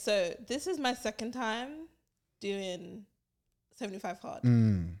So this is my second time doing 75 hard.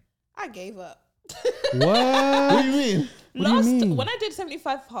 I gave up. What do you mean? When I did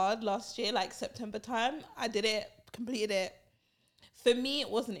 75 hard last year, like September time, I did it, completed it. For me, it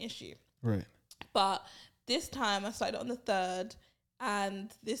was an issue. Right. But this time I started on the 3rd,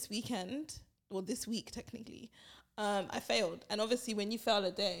 and this weekend, or this week technically, I failed. And obviously when you fail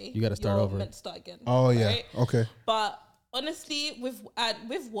a day, you got to start over. Meant to start again. Oh, yeah. Right? Okay. But honestly, with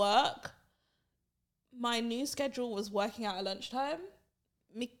work, my new schedule was working out at lunchtime.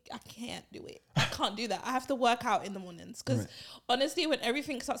 I can't do it. I can't do that. I have to work out in the mornings because honestly, when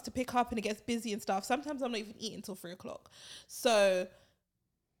everything starts to pick up and it gets busy and stuff, sometimes I'm not even eating until 3 o'clock. So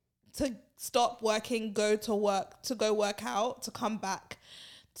to stop working, go work out, to come back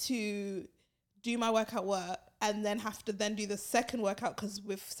to do my workout work, and then have to then do the second workout, because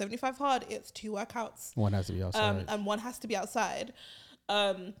with 75 hard, it's 2 workouts. One has to be outside. And one has to be outside.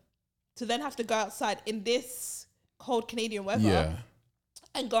 To then have to go outside in this cold Canadian weather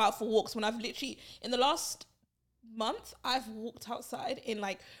and go out for walks, when I've literally, in the last month, I've walked outside in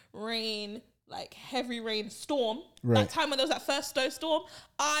like rain, like heavy rain, storm. That time when there was that first snowstorm,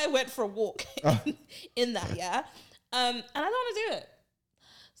 I went for a walk in that, and I don't want to do it.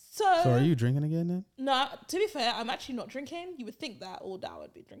 So are you drinking again then? No, to be fair, I'm actually not drinking. You would think that all day I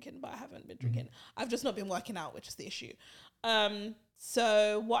would be drinking, but I haven't been drinking. I've just not been working out, which is the issue.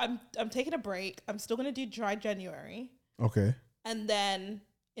 So what I'm taking a break. I'm still gonna do dry January. Okay. And then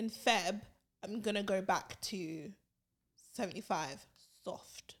in Feb, I'm gonna go back to 75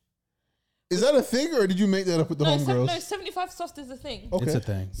 soft. Is that a thing, or did you make that up with the homegirls? No, 75 soft is a thing. Okay. It's a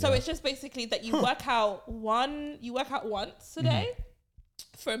thing. So it's just basically that you work out once a day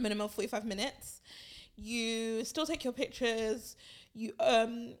for a minimum of 45 minutes. You still take your pictures. You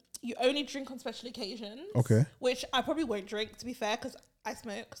only drink on special occasions. Okay. Which I probably won't drink, to be fair, because I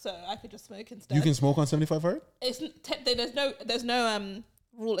smoke, so I could just smoke instead. You can smoke on 75 hard? There's no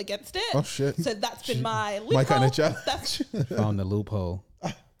rule against it. Oh shit! So that's been my loophole. My kind of challenge. Found the loophole.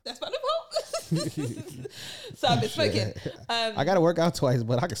 That's my loophole. So I've been smoking. I got to work out twice,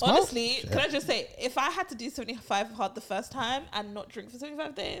 but I can smoke. Honestly, can I just say, if I had to do 75 hard the first time and not drink for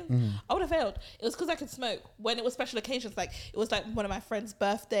 75 days, I would have failed. It was because I could smoke when it was special occasions. Like it was like one of my friends'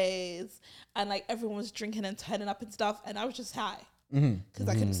 birthdays, and like everyone was drinking and turning up and stuff, and I was just high because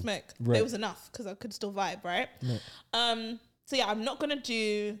I couldn't smoke. But it was enough because I could still vibe, right? So yeah, I'm not gonna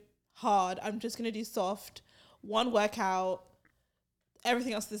do hard. I'm just gonna do soft. One workout.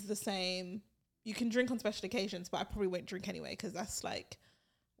 Everything else is the same. You can drink on special occasions, but I probably won't drink anyway because that's like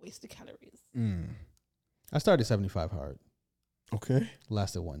wasted calories. I started 75 hard. Okay.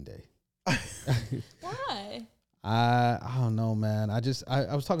 Lasted one day. Why? I don't know, man. I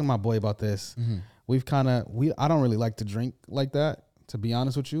was talking to my boy about this. I don't really like to drink like that, to be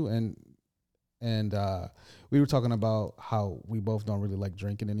honest with you. And we were talking about how we both don't really like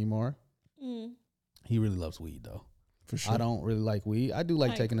drinking anymore. He really loves weed though. For sure. I don't really like weed. I do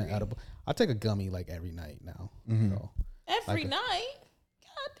like taking an edible. I take a gummy like every night now. So, every night?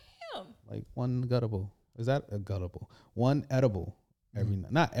 God damn. Like one gutable. Is that a gutable? One edible every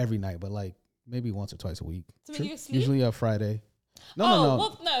night. Not every night, but like maybe once or twice a week. So when you sleep? Usually a Friday. No.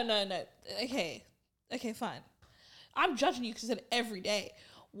 Well, no. Okay, fine. I'm judging you because you said every day.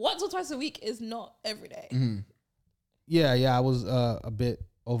 Once or twice a week is not every day. Yeah. I was a bit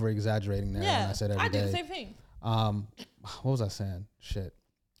over exaggerating there. Yeah, when I said every day. I did the same thing. What was I saying? Shit.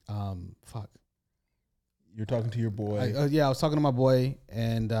 Fuck. You're talking to your boy. I was talking to my boy,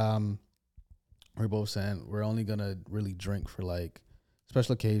 and we're both saying we're only gonna really drink for like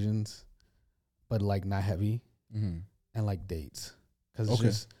special occasions, but like not heavy, and like dates. Because it's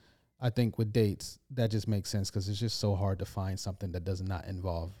just, I think with dates that just makes sense because it's just so hard to find something that does not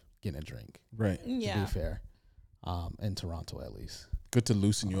involve getting a drink. Right. Yeah. To be fair, in Toronto at least. Good to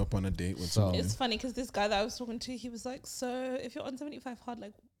loosen you up on a date with someone. It's funny because this guy that I was talking to, he was like, so if you're on 75 hard,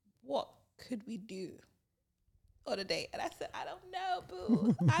 like what could we do on a date? And I said, I don't know,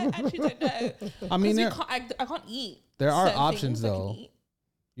 boo. I actually don't know. I mean, I can't eat. There are options though.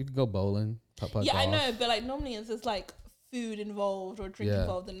 You could go bowling. Yeah, I know, but like normally it's just like food involved or drink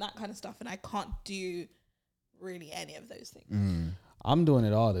involved and that kind of stuff, and I can't do really any of those things. I'm doing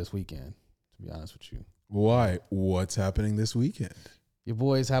it all this weekend, to be honest with you. Why? What's happening this weekend? Your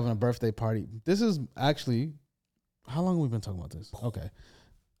boy's having a birthday party. This is actually, how long have we been talking about this? Okay.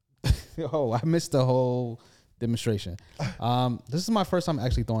 Oh, I missed the whole demonstration. This is my first time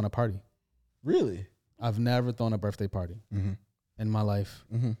actually throwing a party. Really? I've never thrown a birthday party in my life.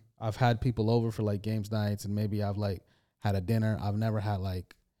 I've had people over for like games nights, and maybe I've like had a dinner. I've never had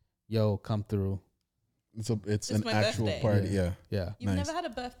like, yo, come through. It's It's an my actual birthday. party. Yeah. Yeah. You've Nice. never had a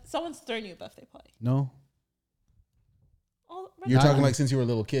birthday. Someone's thrown you a birthday party. No. Oh, You're Not- talking like since you were a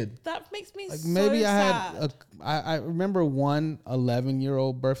little kid. that makes me Like so maybe I sad. had I remember one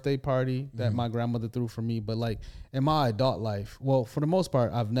 11-year-old birthday party that my grandmother threw for me, but like in my adult life, well, for the most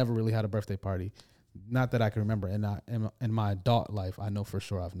part, I've never really had a birthday party. Not that I can remember. In my adult life, I know for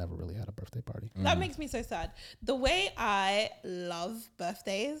sure I've never really had a birthday party. That makes me so sad. The way I love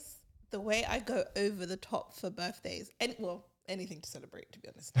birthdays, the way I go over the top for birthdays, and well, anything to celebrate, to be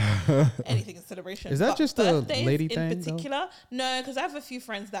honest. Anything in celebration. Is that But just a birthdays lady in thing, though? particular? No, because I have a few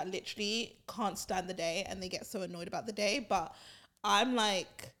friends that literally can't stand the day and they get so annoyed about the day. But I'm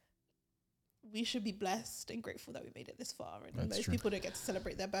like, we should be blessed and grateful that we made it this far. And That's most true. people don't get to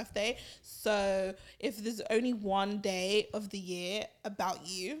celebrate their birthday. So if there's only one day of the year about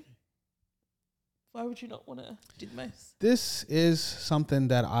you, why would you not want to do the most? This is something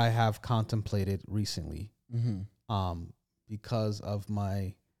that I have contemplated recently, because of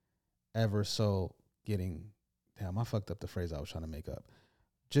my ever so getting. Damn, I fucked up the phrase I was trying to make up.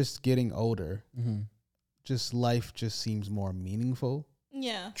 Just getting older, just life just seems more meaningful.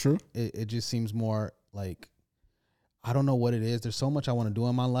 Yeah. True. It just seems more like, I don't know what it is. There's so much I want to do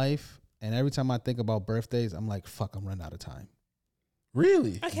in my life, and every time I think about birthdays, I'm like, fuck, I'm running out of time.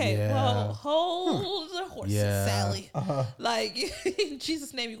 Really? Okay, Yeah. well, hold the horses, Yeah. Sally. Like, in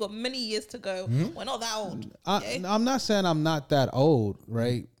Jesus' name, you've got many years to go. We're not that old. Okay? I'm not saying I'm not that old,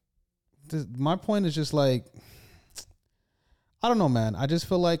 right? My point is just like, I don't know, man. I just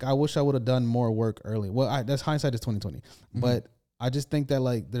feel like I wish I would have done more work early. Well, that's hindsight is 2020, but I just think that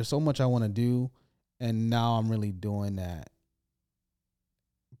like there's so much I want to do, and now I'm really doing that.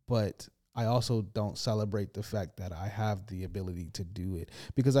 But I also don't celebrate the fact that I have the ability to do it,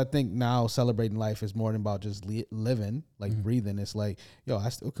 because I think now celebrating life is more than about just living, like breathing. It's like, yo, I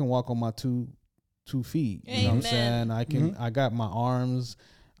still can walk on my two feet. You know what I'm saying? I can. I got my arms.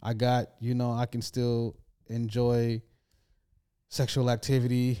 I got, I can still enjoy sexual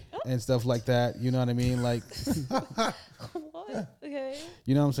activity and stuff like that. You know what I mean? Like, What? Okay.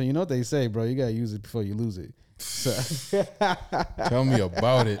 you know what I'm saying? You know what they say, bro? You gotta use it before you lose it. So, Tell me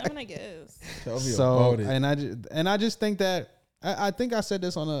about it. I mean, I guess. Tell me about it. and I just think that I think I said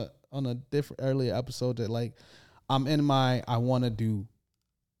this on a different earlier episode that like I'm in my, I want to do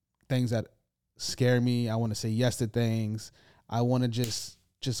things that scare me. I want to say yes to things. I want to just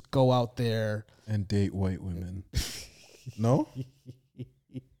go out there And date white women. No?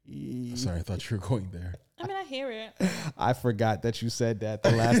 Sorry, I thought you were going there. I mean, I hear it. I forgot that you said that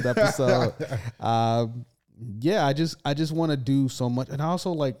the last episode. Yeah, I just want to do so much. And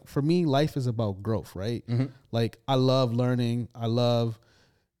also, like, for me, life is about growth, right? Like, I love learning. I love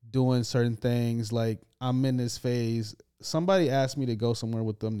doing certain things. Like, I'm in this phase. Somebody asked me to go somewhere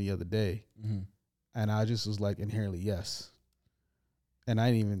with them the other day. And I just was like, inherently, yes. And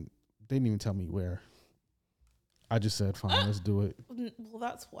they didn't even tell me where. I just said, fine, let's do it. Well,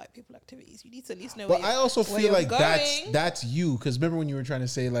 that's white people activities. You need to at least know. But where I also where feel you're like going. that's you. Because remember when you were trying to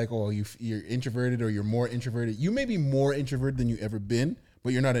say like, oh, you're introverted or you're more introverted. You may be more introverted than you ever been,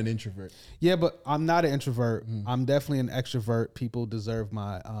 but you're not an introvert. Yeah, but I'm not an introvert. I'm definitely an extrovert. People deserve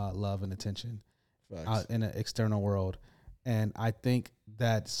my love and attention in an external world. And I think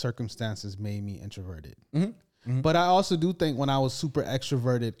that circumstances made me introverted. But I also do think when I was super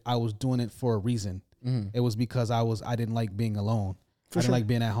extroverted, I was doing it for a reason. It was because I didn't like being alone. I didn't like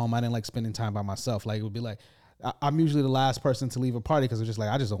being at home. I didn't like spending time by myself. Like, it would be like, I'm usually the last person to leave a party because it's just like,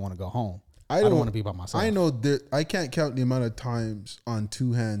 I just don't want to go home. I don't want to be by myself. I know that I can't count the amount of times on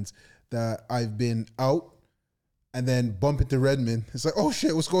two hands that I've been out and then bump into Redmond. It's like, oh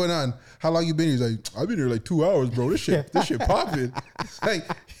shit, what's going on? How long you been here? He's like, I've been here like 2 hours, bro. This shit popping. It's like,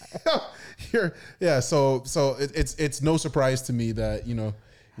 So it's no surprise to me that,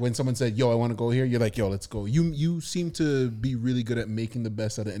 when someone said, yo, I want to go here, you're like, yo, let's go. You seem to be really good at making the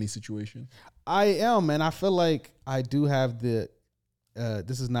best out of any situation. I am, and I feel like I do have the.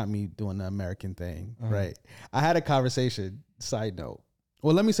 This is not me doing the American thing, right? I had a conversation. Side note.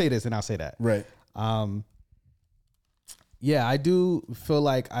 Well, let me say this, and I'll say that. Right. Yeah, I do feel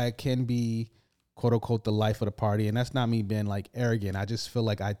like I can be, quote unquote, the life of the party, and that's not me being like arrogant. I just feel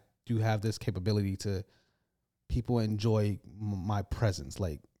like I do have this capability to. People enjoy my presence.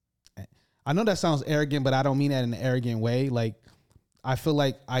 Like, I know that sounds arrogant, but I don't mean that in an arrogant way. Like, I feel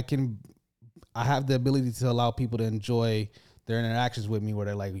like I have the ability to allow people to enjoy their interactions with me where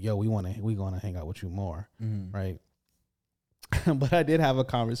they're like, yo, we want to hang out with you more. Right. But I did have a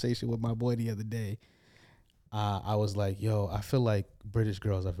conversation with my boy the other day. I was like, yo, I feel like British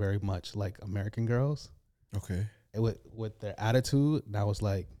girls are very much like American girls. Okay. With their attitude. And I was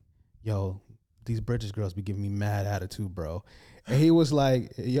like, yo, these British girls be giving me mad attitude, bro. And he was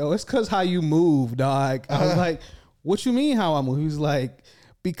like, yo, it's because how you move, dog. I was like, what you mean how I move? He was like,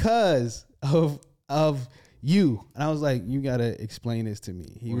 because of you. And I was like, you got to explain this to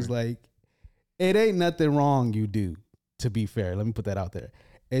me. He was like, it ain't nothing wrong you do, to be fair. Let me put that out there.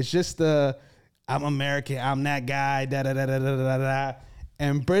 It's just I'm American, I'm that guy, da-da-da-da-da-da-da.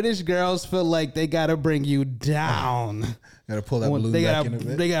 And British girls feel like they got to bring you down. Got to pull that balloon back in a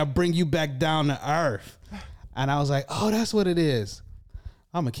bit. They got to bring you back down to earth. And I was like, oh, that's what it is.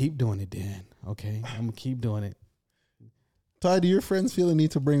 I'm going to keep doing it then. Okay, I'm going to keep doing it. Ty, do your friends feel the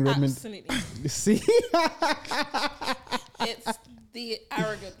need to bring Redmond? Absolutely. See? It's the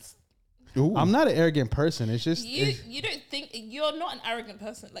arrogance. Ooh. I'm not an arrogant person. It's just... You don't think... You're not an arrogant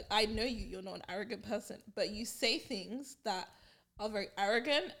person. Like, I know you're not an arrogant person. But you say things that are very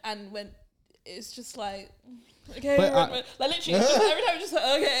arrogant, and when it's just like... Okay, like literally, every time it's just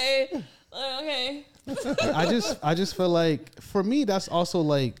like, okay. I just feel like, for me, that's also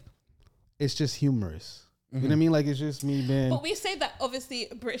like, it's just humorous. You know what I mean? Like, it's just me being... But we say that, obviously,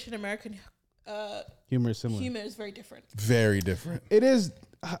 British and American humor is similar. humor is very different. Very different. It is...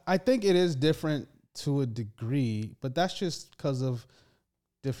 I think it is different to a degree, but that's just because of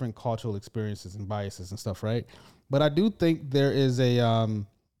different cultural experiences and biases and stuff, right? But I do think there is a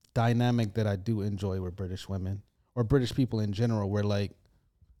dynamic that I do enjoy with British women or British people in general, where like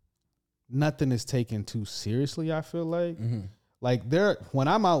nothing is taken too seriously. I feel like, like when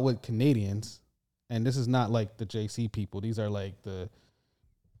I'm out with Canadians, and this is not like the JC people; these are like the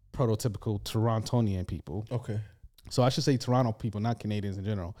prototypical Torontonian people. Okay. So I should say Toronto people, not Canadians in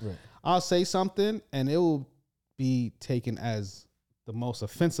general. Right. I'll say something and it will be taken as the most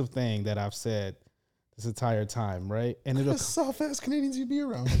offensive thing that I've said this entire time, right? And it'll soft ass Canadians you be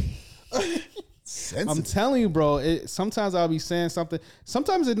around. I'm telling you, bro. Sometimes I'll be saying something.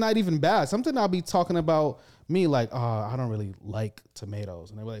 Sometimes it's not even bad. Something I'll be talking about me like, oh, I don't really like tomatoes,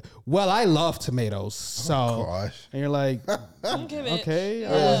 and they're like, well, I love tomatoes. So, and you're like, okay,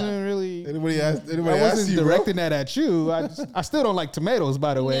 I wasn't really. Anybody I wasn't directing that at you. I still don't like tomatoes,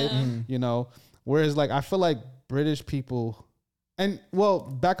 by the way. You know, whereas like I feel like British people, and well,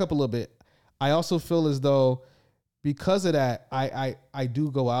 back up a little bit. I also feel as though, because of that, I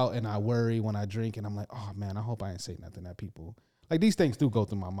do go out and I worry when I drink, and I'm like, oh man, I hope I ain't say nothing that people like. These things do go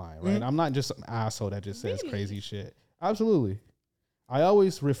through my mind, right? I'm not just some asshole that just says crazy shit. Absolutely. I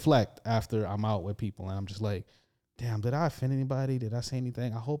always reflect after I'm out with people, and I'm just like, damn, did I offend anybody? Did I say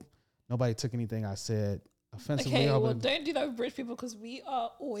anything? I hope nobody took anything I said offensively. Okay, well, don't do that with British people, because we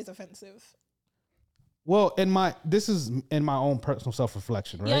are always offensive. Well, this is in my own personal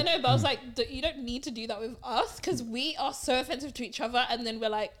self-reflection, right? Yeah, I know, but I was like, you don't need to do that with us, because we are so offensive to each other, and then we're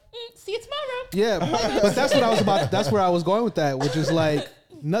like, see you tomorrow. Yeah, but that's what I was about. That's where I was going with that, which is like,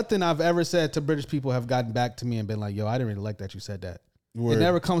 nothing I've ever said to British people have gotten back to me and been like, yo, I didn't really like that you said that. Word. It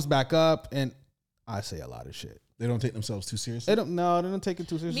never comes back up, and I say a lot of shit. They don't take themselves too seriously? They don't take it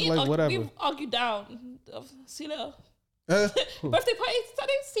too seriously. Like, whatever. We've argued down. See you later. Birthday party,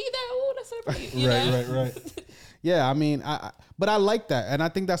 Sunday, see you there. Oh, let's celebrate you. Right. Yeah, I mean, but I like that, and I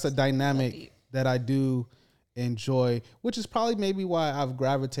think that's a dynamic that I do enjoy, which is probably maybe why I've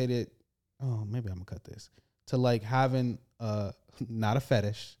gravitated. Oh, maybe I'm gonna cut this to like having not a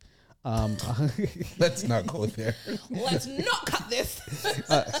fetish. Let's not go there. Let's not cut this.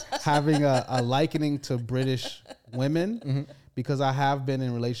 Having a likening to British women, because I have been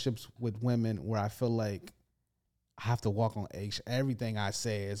in relationships with women where I feel like I have to walk on eggshells. Everything I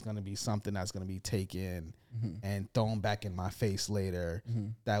say is going to be something that's going to be taken and thrown back in my face later.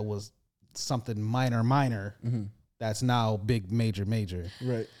 That was something minor. That's now big, major.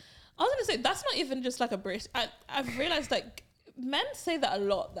 Right. I was going to say, that's not even just like a British. I've realized like men say that a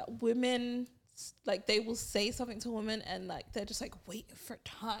lot, that women, like they will say something to women and like they're just like waiting for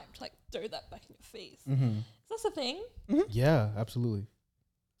time to like throw that back in your face. That's the thing. Yeah, absolutely.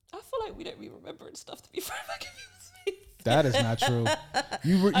 I feel like we don't really remember stuff to be thrown back in your face. That is not true.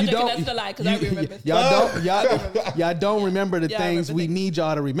 You I'm don't. That's the lie, because I remember. Y'all don't remember the things we need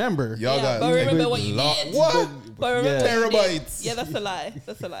y'all to remember. Y'all got. But remember what you did. What? But remember terabytes. Yeah, that's a lie.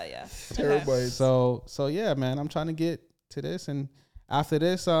 That's a lie. Yeah. Terabytes. So yeah, man, I'm trying to get to this, and after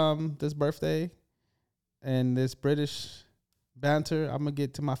this, this birthday, and this British banter, I'm gonna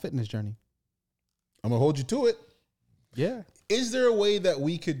get to my fitness journey. I'm gonna hold you to it. Yeah. Is there a way that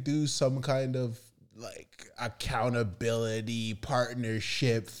we could do some kind of like accountability,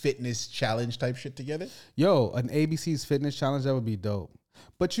 partnership, fitness challenge type shit together? Yo, an ABC's fitness challenge, that would be dope.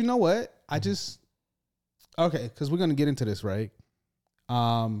 But you know what? Okay, because we're going to get into this, right?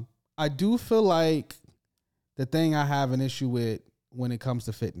 I do feel like the thing I have an issue with when it comes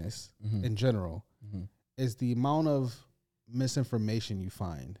to fitness in general is the amount of misinformation you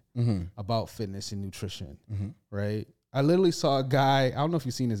find about fitness and nutrition, right? I literally saw a guy, I don't know if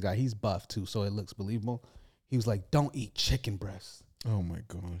you've seen this guy, he's buff too, so it looks believable. He was like, don't eat chicken breasts. Oh my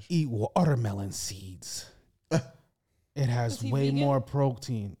gosh. Eat watermelon seeds. It has way vegan? more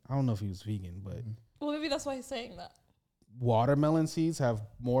protein. I don't know if he was vegan, but Well, maybe that's why he's saying that. watermelon seeds have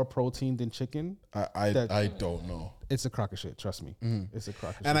more protein than chicken. I don't know. It's a crock of shit. Trust me. It's a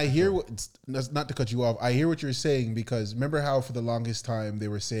crock of shit. And I hear that's not to cut you off. I hear what you're saying because remember how for the longest time they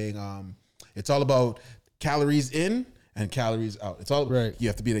were saying it's all about calories in and calories out. It's all right. You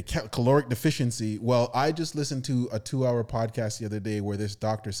have to be the caloric deficiency. Well, I just listened to a 2-hour podcast the other day where this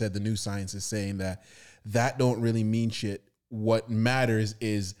doctor said the new science is saying that don't really mean shit. What matters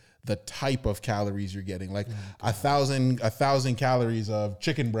is the type of calories you're getting. Like 1,000 calories of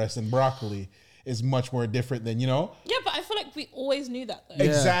chicken breast and broccoli is much more different than, Yeah, but I feel like we always knew that though.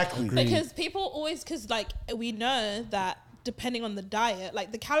 Yeah, exactly. agreed. Because people always, like we know that depending on the diet,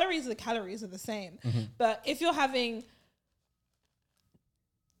 like the calories are the same. But if you're having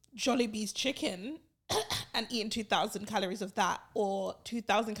Jollibee's chicken and eating 2,000 calories of that, or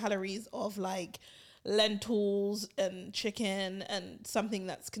 2,000 calories of like lentils and chicken and something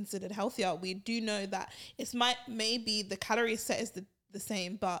that's considered healthier, we do know that maybe the calorie set is the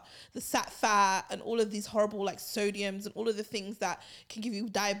same, but the fat and all of these horrible like sodiums and all of the things that can give you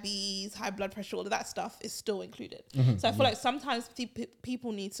diabetes, high blood pressure, all of that stuff is still included. So I feel like sometimes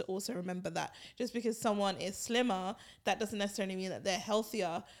people need to also remember that just because someone is slimmer, that doesn't necessarily mean that they're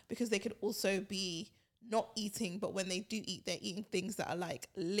healthier, because they could also be not eating, but when they do eat, they're eating things that are like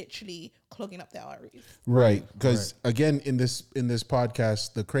literally clogging up their arteries. Right, because again, in this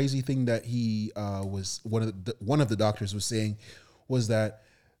podcast, the crazy thing that he was one of the doctors was saying was that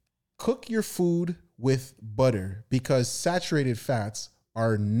cook your food with butter because saturated fats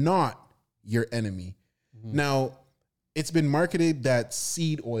are not your enemy. Now, it's been marketed that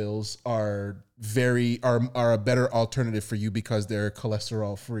seed oils are a better alternative for you because they're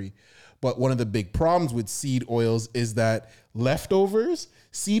cholesterol free. But one of the big problems with seed oils is that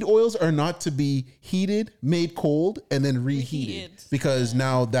seed oils are not to be heated, made cold, and then reheated. Because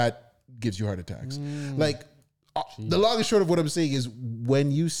now that gives you heart attacks. Like, the long and short of what I'm saying is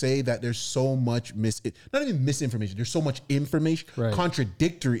when you say that there's so much not even misinformation, there's so much information,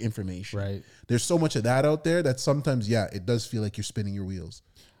 contradictory information. Right. There's so much of that out there that sometimes, it does feel like you're spinning your wheels.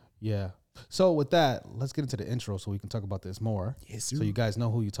 Yeah. So with that, let's get into the intro so we can talk about this more. Yes, sir. So you guys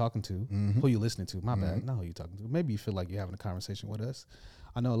know who you're talking to, who you're listening to. My bad. Not who you're talking to. Maybe you feel like you're having a conversation with us.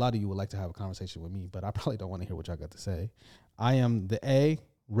 I know a lot of you would like to have a conversation with me, but I probably don't want to hear what y'all got to say. I am the A,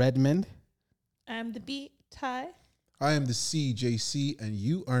 Redmond. I'm the B, Ty. I am the C, JC, and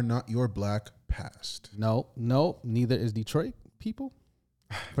you are not your black past. No, neither is Detroit, people.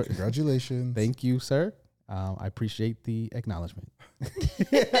 Congratulations. Thank you, sir. I appreciate the acknowledgement.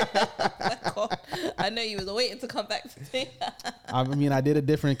 God, I know you was waiting to come back to me. I mean, I did a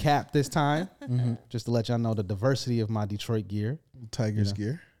different cap this time, just to let y'all know the diversity of my Detroit gear. Tigers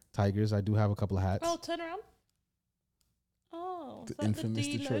gear. Tigers, I do have a couple of hats. Oh, turn around. Oh, The infamous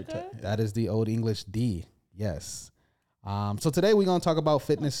Detroit That is the Old English D. Yes. So today we're going to talk about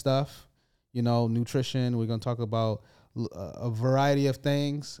fitness stuff, nutrition. We're going to talk about a variety of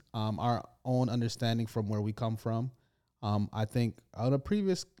things, our own understanding from where we come from. I think on a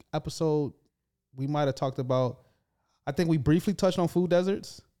previous episode, we might have talked about, I think we briefly touched on food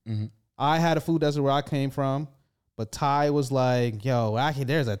deserts. I had a food desert where I came from, but Ty was like, yo,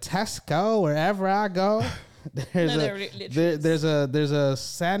 there's a Tesco wherever I go. There's a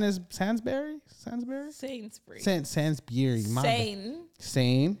Sainsbury.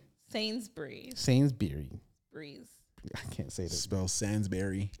 I can't say that. Spell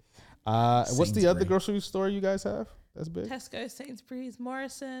Sainsbury. What's the other grocery store you guys have? That's big. Tesco, Sainsbury's,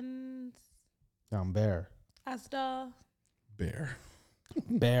 Morrison's. Down Bear. Asda. Bear.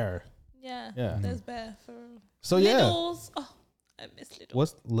 Yeah. Yeah. There's Bear for So Lidl's. Oh, I miss Lidl.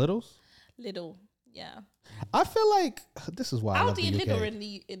 What's Little's? Lidl. Yeah. I feel like this is why I love Aldi the and UK.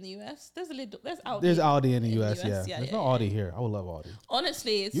 Lidl in the US. There's a Lidl. There's Aldi. There's Aldi in the US. Yeah. There's no Aldi here. I would love Aldi.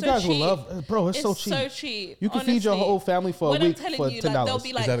 Honestly, it's You so guys cheap. will love, bro. It's so cheap. So cheap. You can feed your whole family for a when week I'm telling for you, $10. like, they'll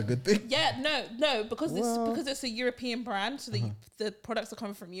be like, Is that a good thing? Yeah, no, because it's a European brand, so the products are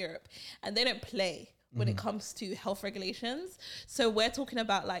coming from Europe, and they don't play when it comes to health regulations. So we're talking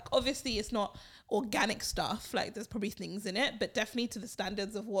about, like, obviously it's not organic stuff, like there's probably things in it, but definitely to the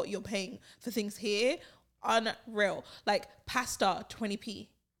standards of what you're paying for things here, unreal. Like pasta, 20p.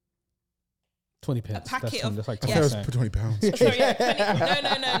 20 pence. A packet of that's like I 20 was cents. for 20 pounds. Sorry, yeah,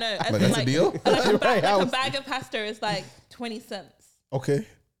 20, no. As Like, in, that's a deal? Like Right, a bag of pasta is like 20 cents. Okay.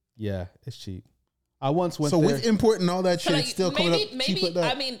 Yeah, it's cheap. I once went So there. with import and all that So shit, like, it's still coming up cheap like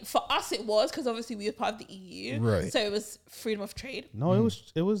that. I mean, for us it was because obviously we were part of the EU, Right. so it was freedom of trade No, it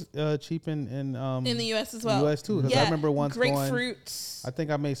was cheap in in the US as well. US too. 'Cause I remember once going. grapefruits, I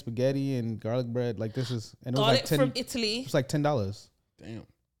think I made spaghetti and garlic bread. Like this is, and it was garlic like 10. from It Italy, was like $10. Damn.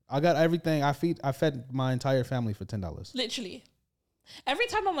 I got everything. I fed my entire family for $10. literally. Every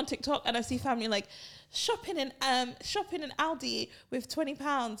time I'm on TikTok and I see family like shopping in Aldi with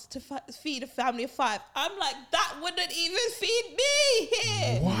 £20 to feed a family of 5, I'm like, that wouldn't even feed me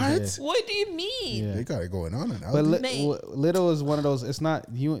here. What? What do you mean? Yeah. They got it going on. But Mate. Little is one of those. It's not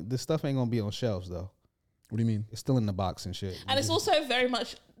you. The stuff ain't gonna be on shelves though. What do you mean? It's still in the box and shit. And it's also very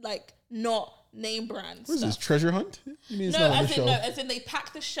much like not name brand What is this, stuff. treasure hunt? You mean it's No, not on the as in shelf? no, as in they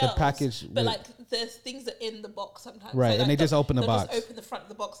pack the shelves, package but with- like there's things that are in the box sometimes, Right, and like they just open the they'll box. just open the front of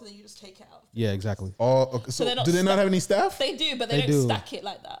the box and then you just take it out. Yeah, exactly. Oh, okay. So they're not do they not stuck. have any staff? They do, but they, They don't do. stack it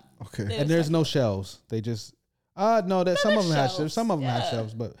like that. Okay. They don't And there's stack no shelves. They just no. That some of them have shelves, some of them have yeah.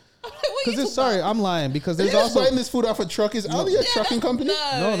 shelves, but it. What are you because it's talking sorry, about? I'm lying because They there's just also buying this food off a truck. Is Aldi a trucking company?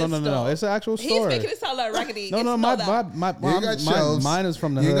 no. it's not. It's an actual He's store. making it sound like raggedy. No, It's no, not my that. You ain't got shelves. mine is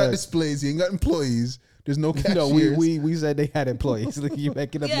from the You ain't got hood. displays. You ain't got employees. There's no cashiers. No, we said they had employees. Like, you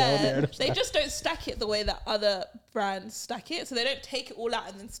making up your own Yeah, narrative. they just don't stack it the way that other brands stack it. So they don't take it all out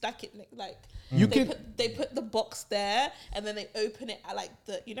and then stack it like You they can- they put the box there and then they open it at like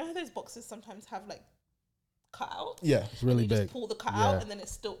you know how those boxes sometimes have like cutouts. Yeah. It's really you big. just pull the cutout Yeah. and then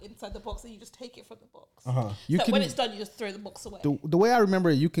it's still inside the box and you just take it from the box. You So can when it's done, you just throw the box away. the way I remember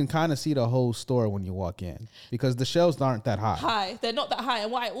it, you can kind of see the whole store when you walk in because the shelves aren't that high. High, they're not that high.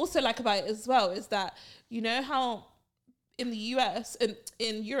 And what I also like about it as well is that you know how in the US and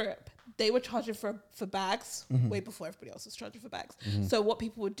in Europe they were charging for bags way before everybody else was charging for bags. So what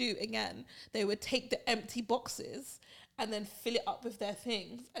people would do again, they would take the empty boxes and then fill it up with their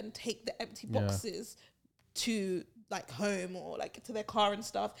things and take the empty boxes to like home or like to their car and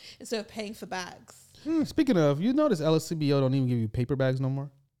stuff instead of paying for bags. Speaking of, you notice LSCBO don't even give you paper bags no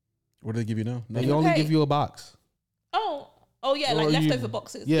more. What do they give you now? They only give you a box. Oh yeah, Or like you- leftover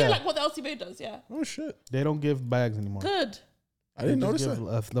boxes. yeah. Yeah, like what the LCBO does. Yeah, Oh shit! They don't give bags anymore. good, I didn't They notice just that.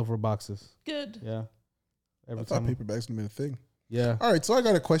 give leftover boxes. good. Yeah. I Every thought time. paper bags would have been a thing. Yeah. All right, so I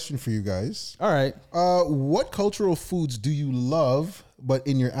got a question for you guys. All right. What cultural foods do you love, but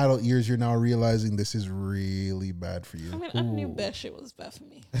in your adult years you're now realizing this is really bad for I you? mean, I knew bear shit was bad for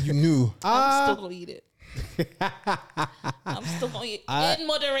me. You knew. I'm still gonna eat it. I'm still gonna eat it in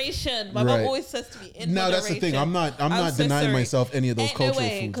moderation. My mom Right. always says to me, in No, moderation. that's the thing. I'm not so denying sorry. myself any of those Ain't cultural no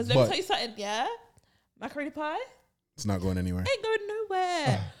way, foods, because let me but tell you something. Yeah, macaroni pie it's not going anywhere. ain't going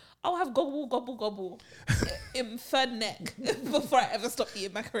nowhere. I'll have gobble gobble gobble in third neck before I ever stop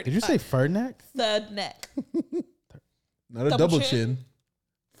eating macaroni. Did you pie. say fur neck? third neck? Not a Double double chin? chin.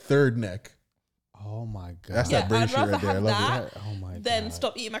 Third neck. Oh my god. That's Yeah, that British I'd shit rather right there. I have love that it. Oh my than god.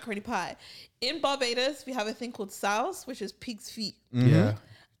 stop eating macaroni pie. In Barbados, we have a thing called souse, which is pig's feet. Yeah.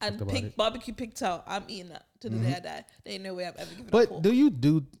 And about it. barbecue pigtail, I'm eating that to the day I die. There ain't no way I'm ever giving up But pork. do you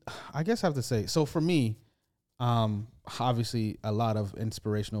do? I guess I have to say. So for me, obviously a lot of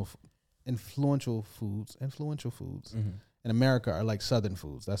influential foods in America are like Southern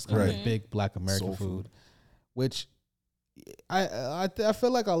foods. That's kind Right. of big Black American Soul food, food. which I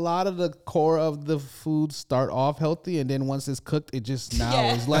feel like a lot of the core of the foods start off healthy, and then once it's cooked, it just now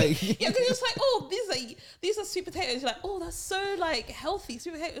is like yeah, because it's like, oh, these are sweet potatoes. You're like, oh, that's so like healthy.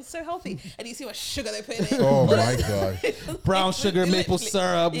 Sweet potato is so healthy, and you see what sugar they put in it. Oh my god. brown sugar, maple Literally.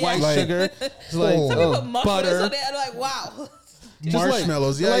 syrup, Yeah. white Like- sugar. It's like Oh. Some people put mushrooms butter. on it, and I'm like, wow. Just like-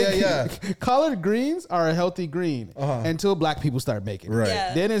 Marshmallows. like, yeah. collard greens are a healthy green until Black people start making it. Right.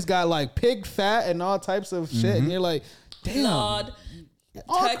 Yeah. Then it's got like pig fat and all types of shit, and you're like, damn. Lard,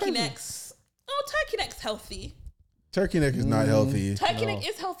 All turkey crazy. necks. Oh, turkey neck's healthy. Turkey neck is not healthy. Turkey neck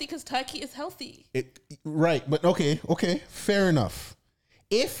is healthy because turkey is healthy. Right, but okay, fair enough.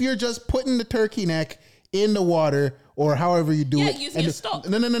 If you're just putting the turkey neck in the water or however you do Yeah, it, using and a the- stock.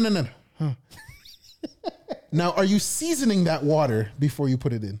 No. Huh. Now, are you seasoning that water before you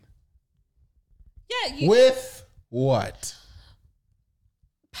put it in? Yeah, you With what?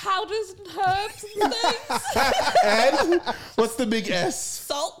 powders and herbs and things. And what's the big S?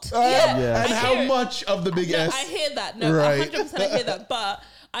 Salt. Yeah. And I how hear it. much of the big No, S? I hear that. No, Right. 100% I hear that. But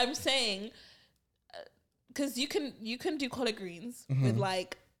I'm saying, because you can do collard greens with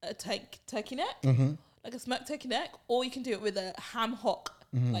like a turkey neck, like a smoked turkey neck, or you can do it with a ham hock,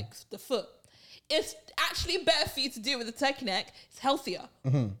 like the foot. It's actually better for you to do it with a turkey neck. It's healthier.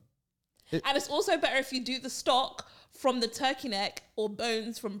 And it's also better if you do the stock from the turkey neck or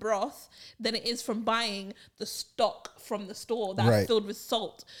bones from broth than it is from buying the stock from the store that's Right. filled with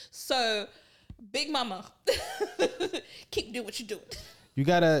salt. So, Big Mama, keep doing what you're doing. You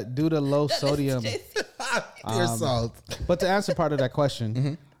gotta do the low sodium. Your salt. But to answer part of that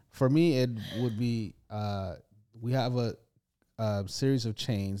question, for me, it would be we have a series of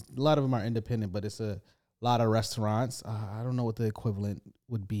chains. A lot of them are independent, but it's a lot of restaurants. I don't know what the equivalent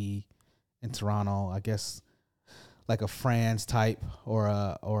would be in Toronto. I guess like a Fran's type or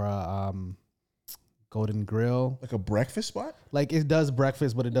a Golden Grill. Like a breakfast spot? Like it does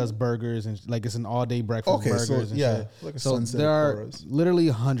breakfast, but it does burgers and like it's an all day breakfast Okay, burgers so and yeah, shit. like a So Sunset there are Chorus. literally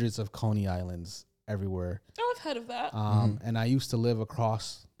hundreds of Coney Islands everywhere. Oh, I've heard of that. And I used to live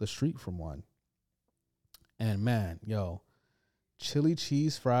across the street from one. And man, yo, chili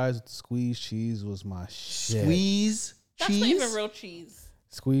cheese fries with squeezed cheese was my shit. Squeeze That's cheese? not even real cheese.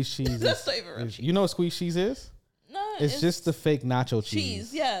 Squeezed cheese. That's not even real cheese. You know what squeezed cheese is? No, It's just the fake nacho cheese.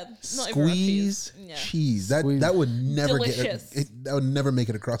 cheese. Yeah, not even real Squeeze cheese. Yeah. cheese. Squeeze. That would never Delicious. that would never make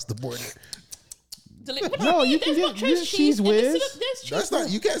it across the border. What do No, mean? you can There's get nacho use cheese in the whiz. there's cheese That's not,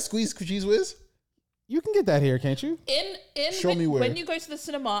 you can't squeeze cheese whiz? You can get that here, can't you? in Show when, me where. when you go to the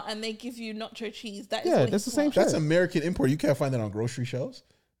cinema and they give you nacho cheese. That is Yeah, what that's he's the same want. shit. That's American import. You can't find that on grocery shelves.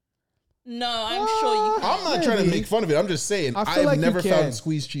 No, I'm sure you can. I'm not trying to Maybe. make fun of it. I'm just saying I feel I've like you never can. found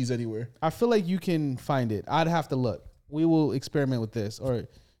squeeze cheese anywhere. I feel like you can find it. I'd have to look. We will experiment with this, or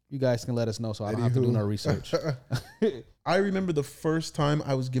you guys can let us know so I don't have to do Anywho. no research. I remember the first time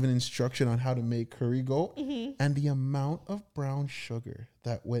I was given instruction on how to make curry goat and the amount of brown sugar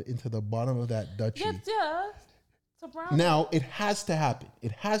that went into the bottom of that duchy. Yeah. It's a brown. Now, it has to happen.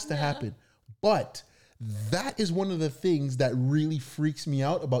 It has to happen. But that is one of the things that really freaks me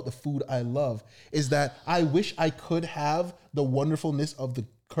out about the food I love is that I wish I could have the wonderfulness of the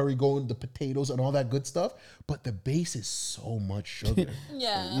curry goat, the potatoes and all that good stuff, but the base is so much sugar.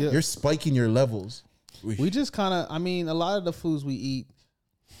 Yeah. Yeah. You're spiking your levels. We just kind of, I mean, a lot of the foods we eat,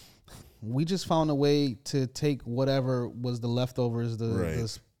 we just found a way to take whatever was the leftovers Right.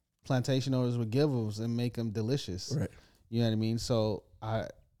 the plantation owners would give us and make them delicious. Right. You know what I mean? So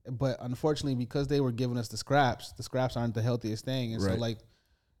but unfortunately, because they were giving us the scraps aren't the healthiest thing, and so Right. like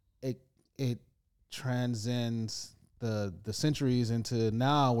it transcends the centuries into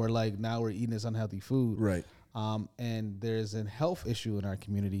now we're eating this unhealthy food. Right. And there's a health issue in our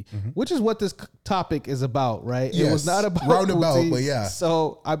community, which is what this topic is about, right? It was Yes. not about Roundabout, routine. but yeah.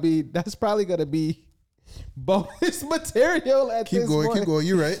 So I mean, that's probably gonna be bonus material at Keep this going, point. keep going.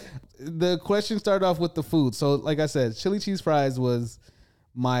 You're right. The question started off with the food. So like I said, chili cheese fries was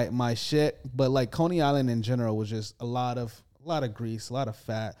my shit, but like Coney Island in general was just a lot of grease, a lot of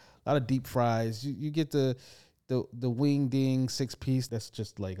fat, a lot of deep fries. You get the wing ding 6-piece. That's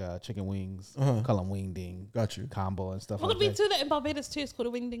just like chicken wings. Call them wing ding. Got you. Combo and stuff Well, like we that. do that in Barbados too. It's called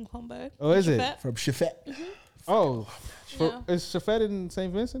a wing ding combo. Oh, is it? Chifette. From Chifette. Oh, Yeah. is Chafette in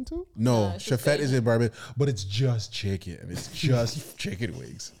St. Vincent too? No, it's just Chifette is bacon. in Barbados, but it's just chicken. It's just chicken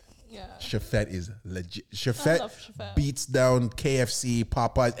wings. Yeah. Chifette is legit. I Chifette love Chifette. beats down KFC,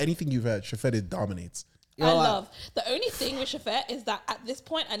 Popeyes, anything you've had. Chifette it dominates. I love. The only thing with Chifette is that at this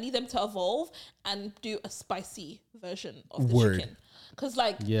point, I need them to evolve and do a spicy version of the Word. chicken. Because,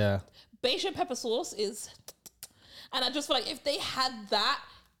 like, Yeah. Bayesian pepper sauce is... And I just feel like if they had that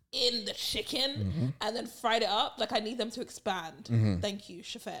in the chicken and then fried it up, like, I need them to expand. Thank you,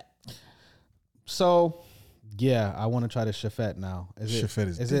 Chifette. So, yeah, I want to try the Chafette now. Chafette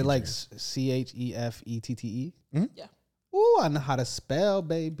is it like dangerous. Chefette? Yeah. Ooh, I know how to spell,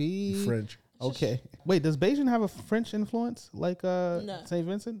 baby. French. Okay. Wait, does Beijing have a French influence like St.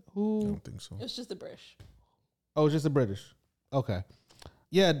 Vincent? I Who? don't think so. It's just the British. Oh, just the British. Okay.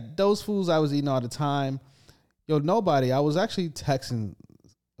 Yeah, those foods I was eating all the time. Yo, nobody. I was actually texting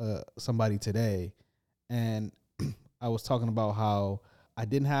somebody today, and I was talking about how I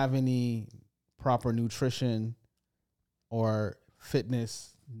didn't have any proper nutrition or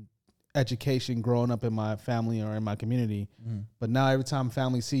fitness education growing up in my family or in my community. But now every time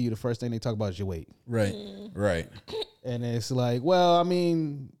family see you, the first thing they talk about is your weight. Right. Right. And it's like, well, I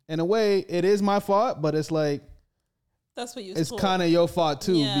mean, in a way, it is my fault, but it's like, That's what you it's kind of your fault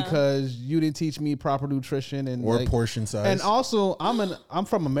too, Yeah. because you didn't teach me proper nutrition and Or like, portion size. and also I'm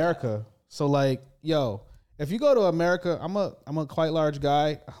from America, so like, yo, if you go to America, I'm a quite large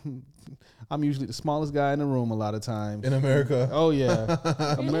guy. I'm usually the smallest guy in the room a lot of times. in America. Oh yeah,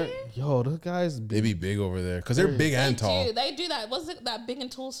 Really? yo, those guys. They be big over there because they're big and tall. They do that. Was it that big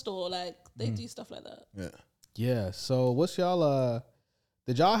and tall store? Like, they do stuff like that. Yeah. Yeah. So what's y'all?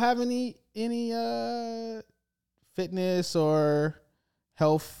 Did y'all have any fitness or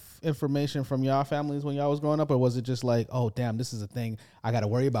health information from y'all families when y'all was growing up, or was it just like, oh damn, this is a thing I got to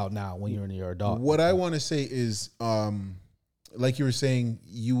worry about now when you're in your adult? What I want to say is, like you were saying,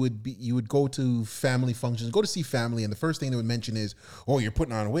 you would go to family functions, go to see family, and the first thing they would mention is, oh, you're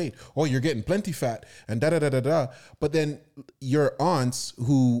putting on weight, oh, you're getting plenty fat, and da da da da da. But then your aunts,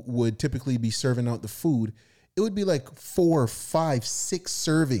 who would typically be serving out the food, it would be like 4, 5, 6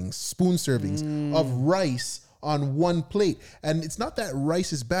 servings, spoon servings of rice on one plate. And it's not that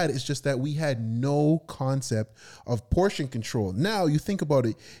rice is bad, it's just that we had no concept of portion control. Now you think about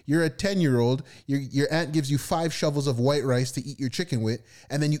it, you're a 10-year-old, your aunt gives you 5 shovels of white rice to eat your chicken with,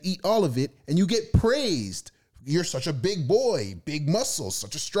 and then you eat all of it and you get praised. You're such a big boy, big muscles,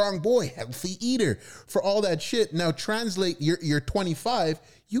 such a strong boy, healthy eater, for all that shit. Now translate, you're 25,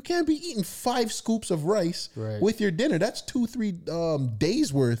 you can't be eating 5 scoops of rice with your dinner. That's 2-3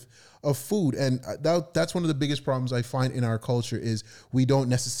 days worth of food. And that's one of the biggest problems I find in our culture is we don't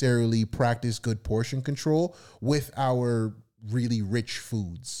necessarily practice good portion control with our really rich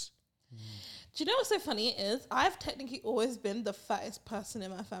foods. Do you know what's so funny is I've technically always been the fattest person in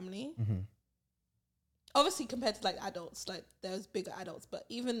my family. Obviously compared to like adults, like there's bigger adults, but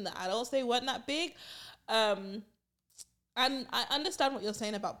even the adults, they weren't that big. And I understand what you're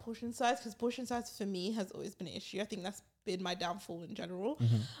saying about portion size, because portion size for me has always been an issue. I think that's been my downfall in general.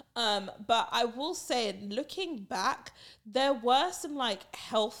 But I will say, looking back, there were some like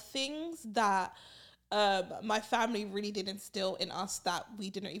health things that my family really did instill in us that we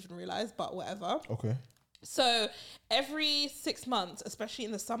didn't even realize, but whatever. Okay. So every 6 months, especially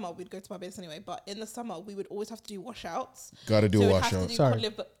in the summer, we'd go to Barbados anyway, but in the summer we would always have to do washouts. Gotta do a we'd washout. have to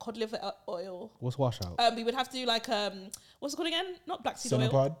do cod liver oil. What's washout? We would have to do like what's it called again? Not black seed oil.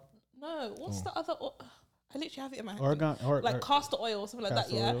 Cinepod? No, what's the other oil? I literally have it in my hand. Organ, like castor oil or something like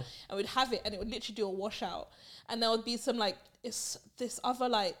that, yeah. oil. And we'd have it, and it would literally do a washout, and there would be some like this other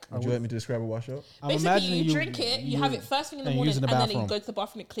like. Would you let me to describe a washout? Basically, you drink it, you have it first thing in the morning, and then you go to the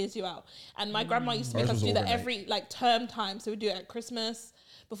bathroom, it clears you out. And my grandma used to make us do that every like term time. So we do it at Christmas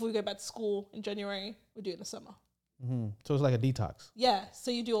before we go back to school in January. We do it in the summer. So it's like a detox. Yeah. So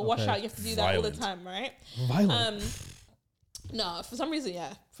you do a washout. You have to do that all the time, right? Violent. No, for some reason,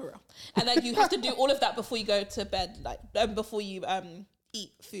 yeah, for real. And then you have to do all of that before you go to bed, like before you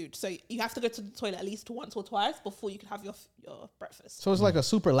eat food. So you have to go to the toilet at least once or twice before you can have your breakfast. So it's like a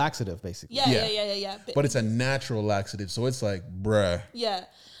super laxative, basically. Yeah. But it's a natural laxative, so it's like, bruh. Yeah.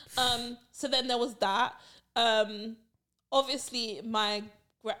 So then there was that. Obviously,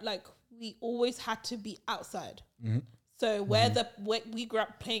 we always had to be outside. So we grew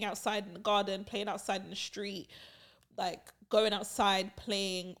up playing outside in the garden, playing outside in the street, like going outside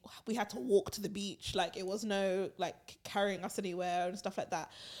playing. We had to walk to the beach. Like it was no like carrying us anywhere and stuff like that.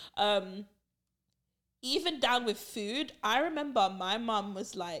 Even down with food, I remember my mum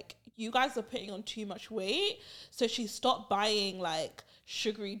was like, you guys are putting on too much weight. So she stopped buying like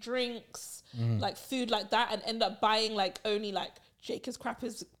sugary drinks, like food like that, and end up buying like only like Jacob's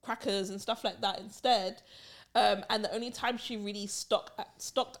crackers and stuff like that instead. And the only time she really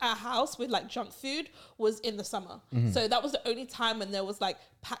stocked our house with like junk food was in the summer. So that was the only time when there was like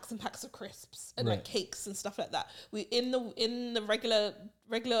packs and packs of crisps and like cakes and stuff like that. We in the regular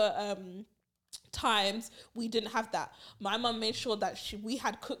times we didn't have that. My mum made sure that we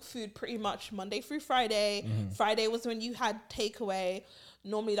had cooked food pretty much Monday through Friday. Friday was when you had takeaway.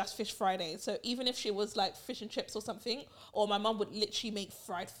 Normally that's fish Friday. So even if she was like fish and chips or something, or my mum would literally make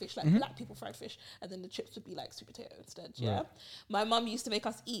fried fish, like black people fried fish, and then the chips would be like sweet potato instead. Yeah. My mum used to make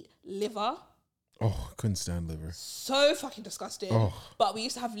us eat liver. Oh, couldn't stand liver. So fucking disgusting. But we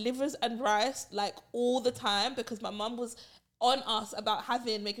used to have livers and rice like all the time because my mum was on us about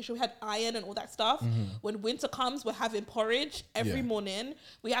making sure we had iron and all that stuff. When winter comes, we're having porridge every morning.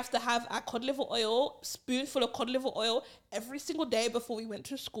 We have to have our cod liver oil, spoonful of cod liver oil every single day before we went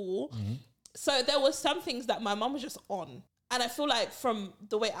to school. So there were some things that my mum was just on. And I feel like from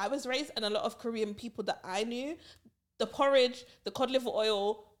the way I was raised and a lot of Korean people that I knew, the porridge, the cod liver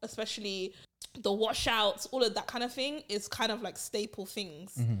oil, especially the washouts, all of that kind of thing is kind of like staple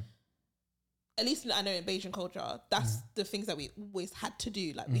things. At least I know in Bayesian culture, that's the things that we always had to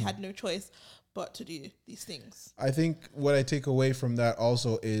do. Like we had no choice but to do these things. I think what I take away from that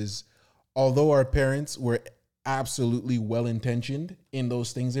also is, although our parents were absolutely well-intentioned in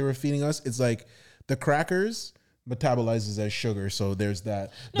those things they were feeding us, it's like the crackers metabolizes as sugar. So there's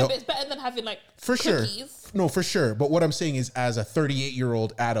that. No, but it's better than having like for cookies. Sure. No, for sure. But what I'm saying is, as a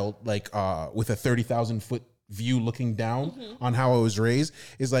 38-year-old adult, like with a 30,000-foot view looking down on how I was raised,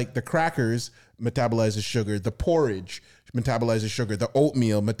 is like the crackers metabolizes sugar, the porridge metabolizes sugar, the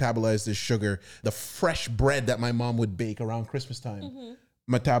oatmeal metabolizes sugar, the fresh bread that my mom would bake around Christmas time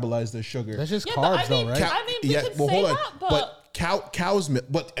metabolize the sugar. That's just Yeah, carbs, but I mean, though, right? I mean, we could say that, but cow's milk.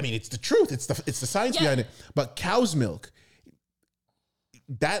 But I mean, it's the truth. It's the science behind it. But cow's milk,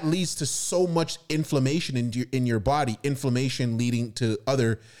 that leads to so much inflammation in your body. Inflammation leading to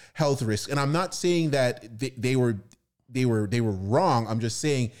other health risks. And I'm not saying that they were wrong. I'm just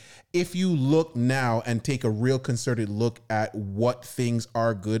saying, if you look now and take a real concerted look at what things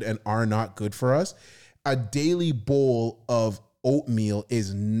are good and are not good for us, a daily bowl of oatmeal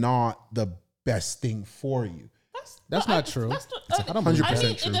is not the best thing for you. That's not true. That's not, It's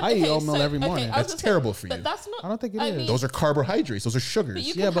 100% true. I eat oatmeal every morning. That's terrible for you. But that's not. I don't think it is. Those are carbohydrates. Those are sugars. But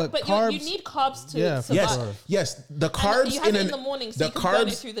you Yeah, can, but you carbs- need carbs to Yeah, for survive. sure. Yes. The carbs you have it in the morning, so you can burn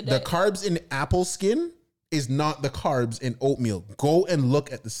it through the day. The carbs in apple skin is not the carbs in oatmeal. Go and look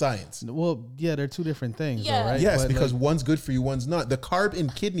at the science. Well, yeah, they're two different things, Yeah. though, right? Yes, But, because like, one's good for you, one's not. The carb in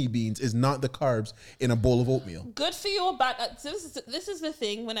kidney beans is not the carbs in a bowl of oatmeal. Good for you or bad? So this is the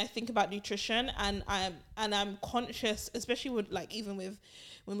thing when I think about nutrition, and I'm conscious, especially with even with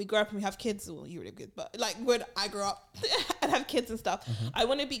when we grow up and we have kids. Well, you're really good, but like when I grow up and have kids and stuff, I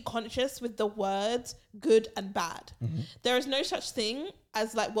want to be conscious with the words good and bad. There is no such thing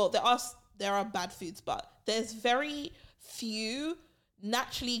as there are bad foods, but there's very few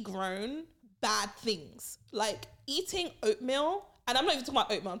naturally grown bad things. Like eating oatmeal, and I'm not even talking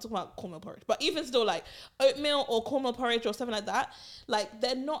about oatmeal, I'm talking about cornmeal porridge. But even still, like oatmeal or cornmeal porridge or something like that, like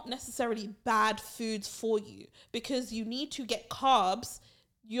they're not necessarily bad foods for you because you need to get carbs.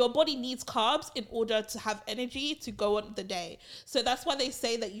 Your body needs carbs in order to have energy to go on the day. So that's why they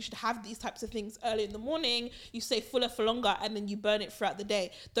say that you should have these types of things early in the morning. You stay fuller for longer and then you burn it throughout the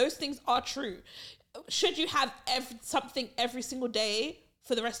day. Those things are true. Should you have something every single day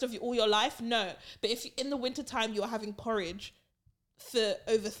for the rest of all your life? No. But if in the wintertime you're having porridge for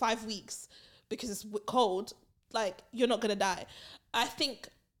over 5 weeks because it's cold, like you're not going to die. I think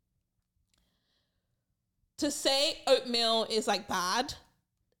to say oatmeal is like bad,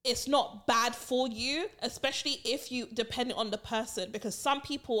 it's not bad for you, especially if you, depending on the person, because some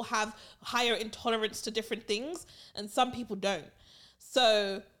people have higher intolerance to different things and some people don't.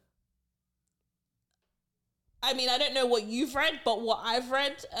 So, I mean, I don't know what you've read, but what I've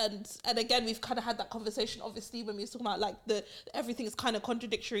read, and again, we've kind of had that conversation, obviously, when we was talking about like everything is kind of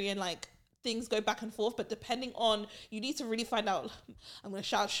contradictory and like things go back and forth, but depending on, you need to really find out, I'm going to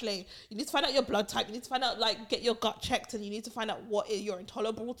shout Schley, you need to find out your blood type, you need to find out, like, get your gut checked, and you need to find out what you're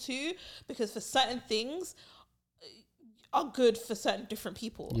intolerable to, because for certain things are good for certain different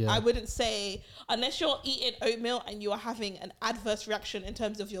people. Yeah. I wouldn't say, unless you're eating oatmeal and you are having an adverse reaction in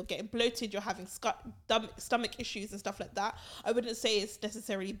terms of you're getting bloated, you're having stomach issues and stuff like that, I wouldn't say it's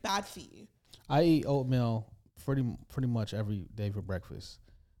necessarily bad for you. I eat oatmeal pretty much every day for breakfast.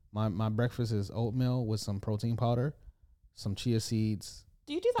 My breakfast is oatmeal with some protein powder, some chia seeds.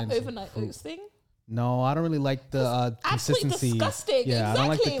 Do you do that overnight oats thing? No, I don't really like the consistency. Disgusting. Yeah, exactly. I don't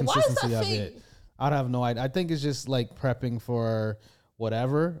like the consistency of thing? it. I don't have no idea. I think it's just like prepping for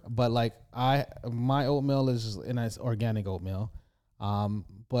whatever. But like my oatmeal is it's organic oatmeal.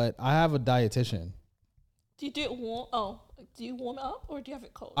 But I have a dietitian. Do you do it warm? Oh, do you warm it up or do you have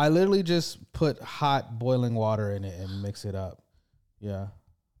it cold? I literally just put hot boiling water in it and mix it up. Yeah.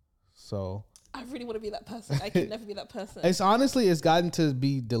 So I really want to be that person. I can never be that person. It's gotten to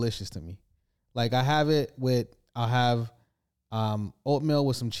be delicious to me. Like I'll have oatmeal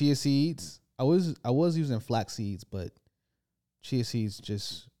with some chia seeds. I was using flax seeds, but chia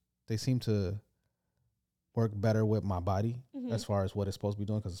seeds they seem to work better with my body as far as what it's supposed to be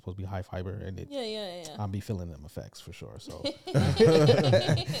doing, because it's supposed to be high fiber and yeah. I'll be feeling them effects for sure. So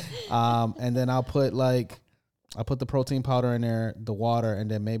and then I'll put the protein powder in there, the water, and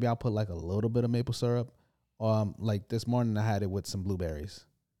then maybe I'll put like a little bit of maple syrup. Like this morning I had it with some blueberries.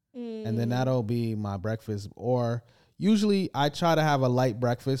 And then that'll be my breakfast. Or usually I try to have a light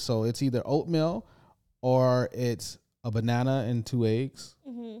breakfast, so it's either oatmeal or it's a banana and 2 eggs,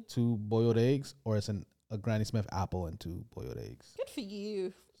 2 boiled eggs, or it's a Granny Smith apple and 2 boiled eggs. Good for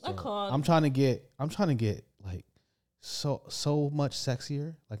you. So I can't. I'm trying to get like so much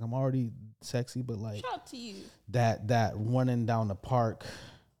sexier. Like I'm already sexy, but like Shout out to you. that running down the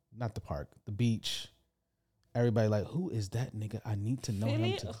beach. Everybody like, who is that nigga? I need to know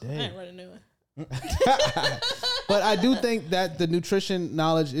him today. I ain't running nowhere. But I do think that the nutrition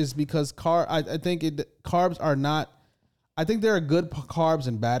knowledge is because I think carbs are not. I think there are good carbs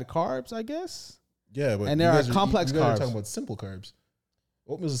and bad carbs, I guess. Yeah, but and there are complex you guys carbs. are talking about simple carbs.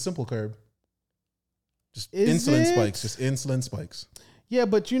 Oatmeal's a simple carb. Just Is insulin it? spikes. Just insulin spikes. Yeah,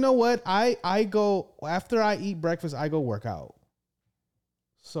 but you know what? I go after I eat breakfast, I go work out.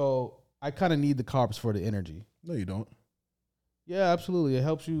 So I kind of need the carbs for the energy. No, you don't. Yeah, absolutely. It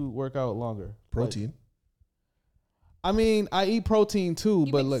helps you work out longer. Protein. Like, I mean, I eat protein too,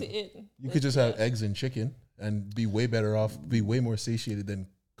 You but mix look, it in. You could just have eggs and chicken and be way better off, be way more satiated than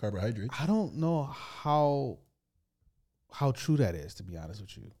carbohydrates. I don't know how true that is, to be honest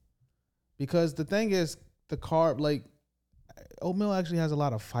with you. Because the thing is, the carb, like oatmeal actually has a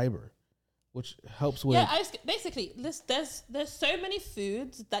lot of fiber, which helps with. Yeah, basically, there's so many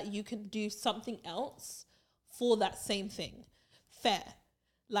foods that you can do something else for that same thing. Fair.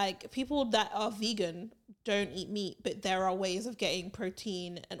 Like people that are vegan don't eat meat, but there are ways of getting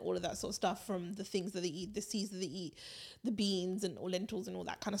protein and all of that sort of stuff from the things that they eat, the seeds that they eat, the beans and or lentils and all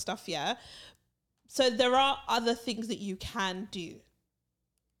that kind of stuff. Yeah. So there are other things that you can do.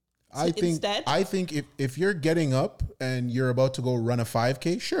 I think if you're getting up and you're about to go run a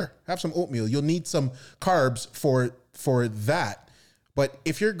 5K, sure, have some oatmeal. You'll need some carbs for that. But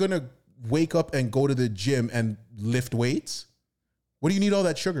if you're gonna wake up and go to the gym and lift weights, what do you need all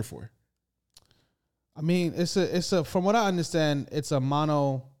that sugar for? I mean, it's a from what I understand, it's a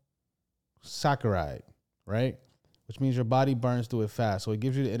monosaccharide, right? Which means your body burns through it fast, so it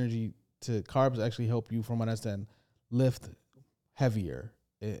gives you the energy to. Carbs actually help you, from what I understand, lift heavier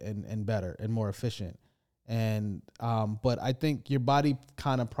and better and more efficient. And but I think your body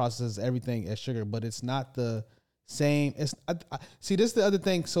kind of processes everything as sugar, but it's not the same. It's see, this is the other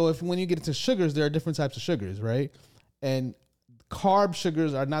thing. So when you get into sugars, there are different types of sugars, right? And carb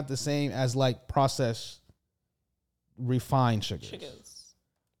sugars are not the same as like processed refined sugars.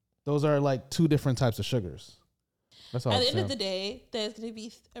 Those are like two different types of sugars. That's all. At the end of the day, there's gonna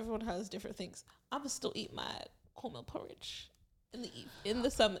be everyone has different things. I'm gonna still eat my cornmeal porridge in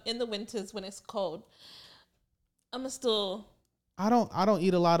the summer, in the winters when it's cold. I'm gonna still. I don't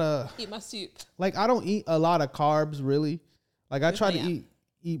eat a lot of eat my soup. Like I don't eat a lot of carbs really. Like I try to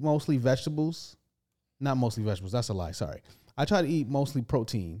eat mostly vegetables. Not mostly vegetables. That's a lie. Sorry. I try to eat mostly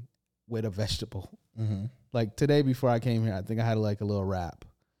protein with a vegetable. Mm-hmm. Like today before I came here, I think I had like a little wrap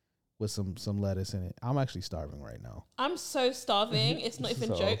with some lettuce in it. I'm actually starving right now. I'm so starving. It's not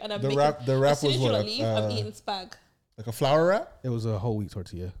even a joke. And I'm the wrap as soon was as what? leave, I'm eating spag. Like a flour wrap? It was a whole wheat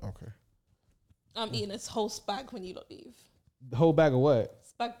tortilla. Okay. I'm eating this whole spag when you lot leave. The whole bag of what?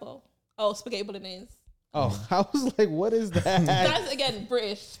 Spag bowl. Oh, spaghetti bolaise. Oh, I was like, what is that? That's again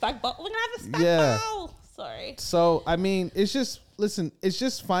British spag bowl. We're gonna have a spag bowl. Sorry. So I mean, it's just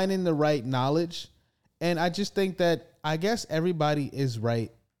finding the right knowledge, and I just think that I guess everybody is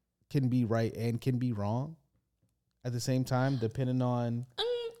right, can be right, and can be wrong at the same time, depending on.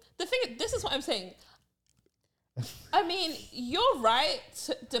 The thing, this is what I'm saying. I mean, you're right,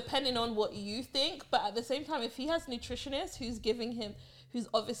 depending on what you think, but at the same time, if he has a nutritionist who's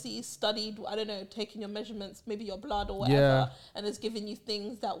obviously studied, I don't know, taking your measurements, maybe your blood or whatever, and is giving you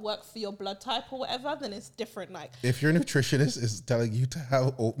things that work for your blood type or whatever, then it's different. Like, if your nutritionist is telling you to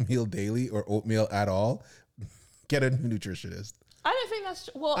have oatmeal daily or oatmeal at all, get a nutritionist. I don't think that's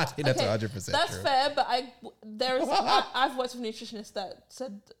well. I think that's 100% That's true. fair, but I've worked with nutritionists that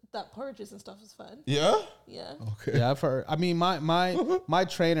said that porridges and stuff is fun. Yeah. Yeah. Okay. Yeah, I've heard. I mean, my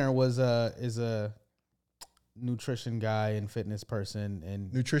trainer is a nutrition guy and fitness person,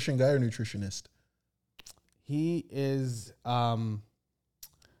 and Nutrition guy or nutritionist? he is how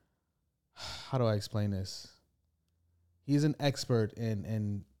do I explain this? He's an expert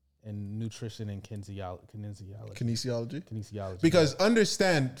in nutrition and kinesiology. Because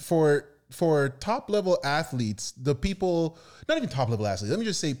understand, for top level athletes, the people, not even top level athletes, let me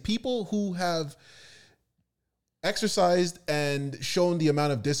just say people who have exercised and shown the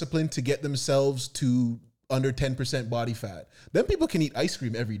amount of discipline to get themselves to under 10% body fat, then people can eat ice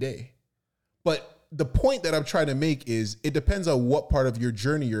cream every day. But the point that I'm trying to make is it depends on what part of your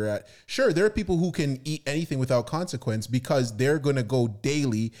journey you're at. Sure, there are people who can eat anything without consequence because they're going to go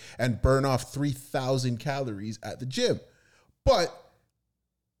daily and burn off 3,000 calories at the gym. But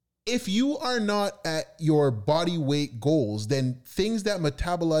if you are not at your body weight goals, then things that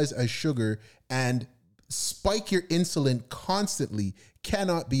metabolize as sugar and spike your insulin constantly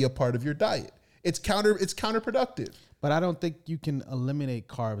cannot be a part of your diet. It's counterproductive. But I don't think you can eliminate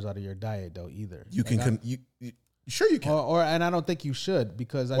carbs out of your diet though either. You can, sure you can. And I don't think you should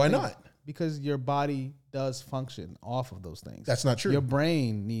because why not? Because your body does function off of those things. That's not true. Your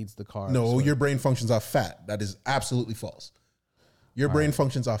brain needs the carbs. No, your brain functions off fat. That is absolutely false. Your brain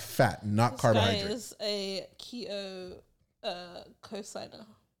functions off fat, not carbohydrates. This guy is a keto co-signer.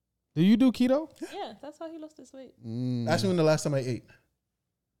 Do you do keto? Yeah, that's how he lost his weight. Ask me when the last time I ate.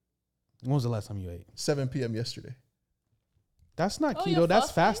 When was the last time you ate? 7 p.m. yesterday. That's not Oh, keto. you're That's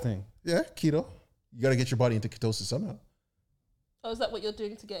fasting? fasting. Yeah, keto. You got to get your body into ketosis somehow. Oh, is that what you're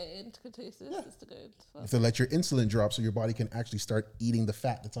doing to get into ketosis? Yeah. Is to go into You have to let your insulin drop so your body can actually start eating the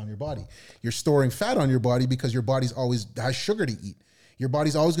fat that's on your body. You're storing fat on your body because your body's always has sugar to eat. Your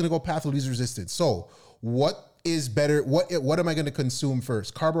body's always going to go path of least resistance. So what is better? What am I going to consume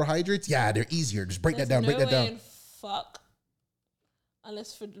first? Carbohydrates? Yeah, they're easier. Just break that down. Break that down. Fuck,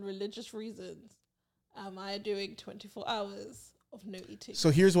 unless for religious reasons, am I doing 24 hours of no eating? So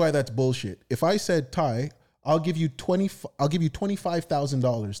here's why that's bullshit. If I said, Ty, I'll give you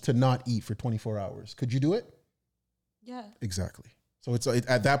 $25,000 to not eat for 24 hours. Could you do it? Yeah. Exactly. So it's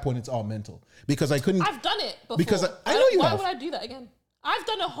at that point it's all mental because I couldn't. I've done it before. Because I know you have. Why would I do that again? I've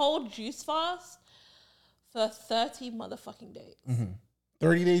done a whole juice fast for 30 motherfucking days.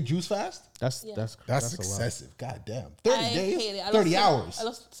 30-day juice fast? That's That's excessive. God damn. 30 I days? hated it. 30 hours. I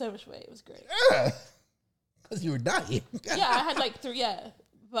lost so much weight. It was great. Because you were dying. Yeah, I had like 3,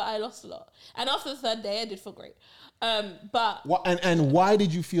 but I lost a lot. And after the 3rd day, I did feel great. But and why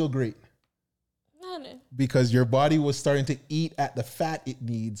did you feel great? I don't know. Because your body was starting to eat at the fat it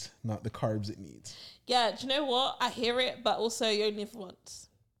needs, not the carbs it needs. Yeah, do you know what? I hear it, but also you only live once.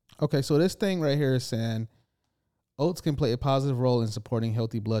 Okay, so this thing right here is saying oats can play a positive role in supporting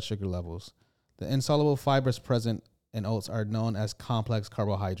healthy blood sugar levels. The insoluble fibers present in oats are known as complex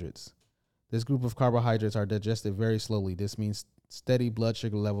carbohydrates. This group of carbohydrates are digested very slowly. This means steady blood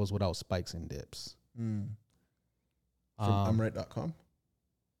sugar levels without spikes and dips. From imright.com?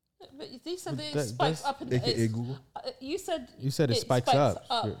 But you said that it spikes up and AKA Google. You said it spikes up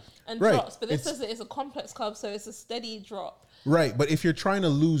and Right. drops, but this says that it's a complex carb, so it's a steady drop. Right, but if you're trying to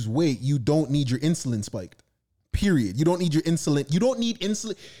lose weight, you don't need your insulin spiked. Period. You don't need your insulin. You don't need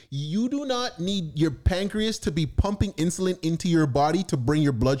insulin. You do not need your pancreas to be pumping insulin into your body to bring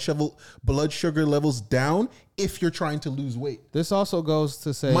your blood sugar levels down if you're trying to lose weight. This also goes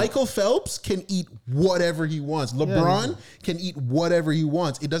to say Michael Phelps can eat whatever he wants. LeBron can eat whatever he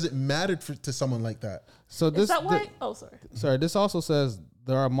wants. It doesn't matter to someone like that. So this Is that why? Sorry. Sorry, this also says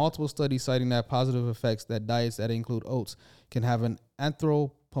there are multiple studies citing that positive effects that diets that include oats can have an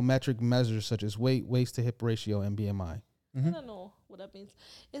anthropometric measures such as weight, waist to hip ratio, and BMI. I don't know what that means.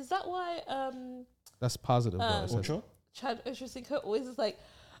 Is that why That's positive. Though, it says. Ocho? Chad Ochocinco always is like,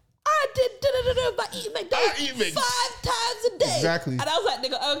 I did by eating McDonald's 5 times a day. Exactly. And I was like,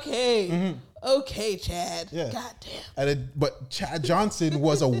 nigga, okay. Okay, Chad. Yeah. God damn. But Chad Johnson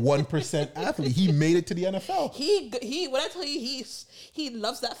was a 1% athlete. He made it to the NFL. He when I tell you he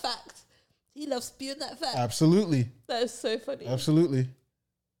loves that fact. He loves spewing that fact. Absolutely. That is so funny. Absolutely.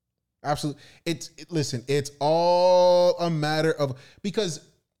 Listen, it's all a matter of, because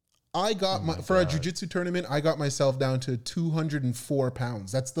I got for a jiu-jitsu tournament, I got myself down to 204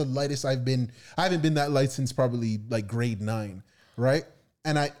 pounds. That's the lightest I've been. I haven't been that light since probably like grade 9, right?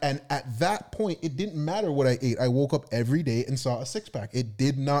 And at that point, it didn't matter what I ate. I woke up every day and saw a 6-pack. It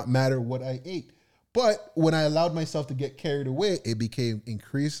did not matter what I ate. But when I allowed myself to get carried away, it became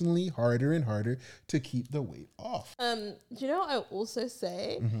increasingly harder and harder to keep the weight off. Do you know what I also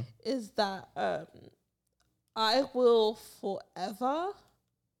say is that I will forever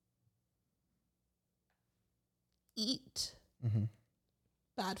eat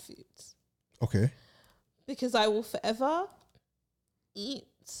bad foods. Okay. Because I will forever eat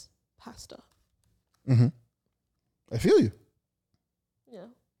pasta. I feel you. Yeah.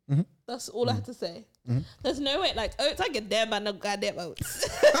 That's all I have to say. There's no way, like, oats, I get damn by no goddamn oats.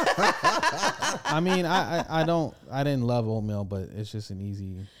 I mean, I didn't love oatmeal, but it's just an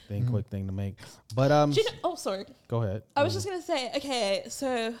easy thing, quick thing to make. But Do you know, oh, sorry. go ahead. I was just going to say, okay,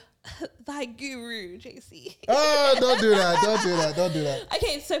 so thy guru, JC. Oh, don't do that. Don't do that. Don't do that.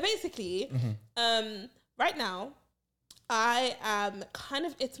 Okay, so basically, right now, I am kind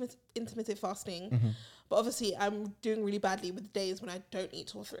of intermittent fasting, but obviously I'm doing really badly with days when I don't eat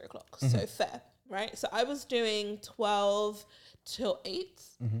till 3 o'clock. So fair, right? So I was doing 12 till 8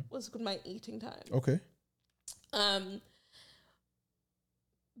 was my eating time. Okay.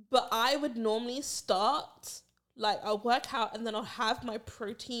 But I would normally start, like, I'll work out and then I'll have my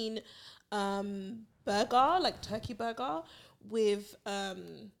protein burger, like turkey burger, with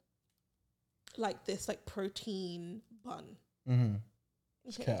like this like protein bun.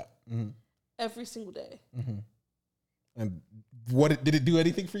 Okay. Cap. Every single day. And what did it do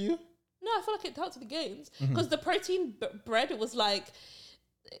anything for you? No, I feel like it helped with the gains because the protein bread, it was like,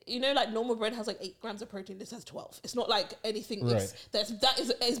 you know, like normal bread has like 8 grams of protein. This has 12. It's not like anything. Right. That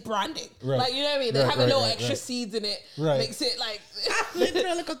is branding. Right. Like, you know what I mean? They Right, have a little right, extra right. seeds in it. Right. Makes it like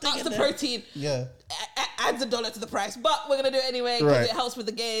ups the protein. Yeah. Adds $1 to the price, but we're gonna do it anyway because Right. it helps with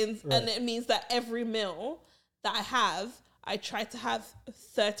the gains, and it means that every meal that I have, I try to have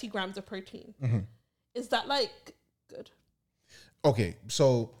 30 grams of protein. Is that like good? okay,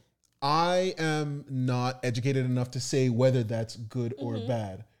 so I am not educated enough to say whether that's good or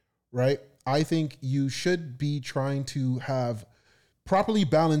bad, right? I think you should be trying to have properly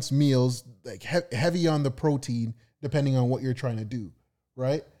balanced meals, like heavy on the protein, depending on what you're trying to do,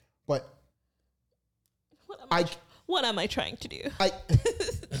 right? But what am I trying to do?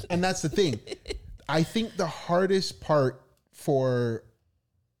 And that's the thing. I think the hardest part for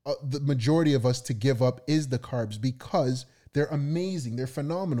the majority of us to give up is the carbs because they're amazing, they're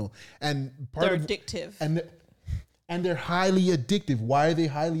phenomenal, and They're addictive, and they're highly addictive. Why are they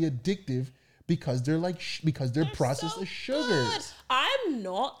highly addictive? Because they're processed as sugars. Good. I'm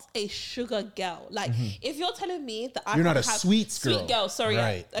not a sugar girl. Like, if you're telling me that You're not a have sweets girl. Sweet girl, sorry.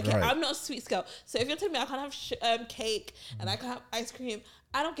 Right, Okay, right. I'm not a sweets girl. So if you're telling me I can't have cake and I can have ice cream,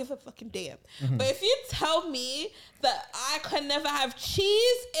 I don't give a fucking damn. But if you tell me that I can never have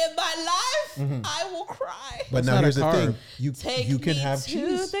cheese in my life, I will cry. But It's now not a here's the carb. thing: Take you can me have to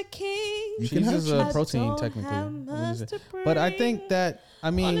cheese. the king. You can Cheese have is cheese. a I protein, don't technically. have What is much it? to But I bring. think that,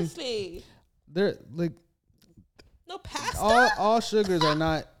 I mean, Honestly, they're like no pasta. all sugars are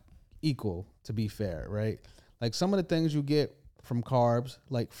not equal, to be fair, right? Like some of the things you get from carbs,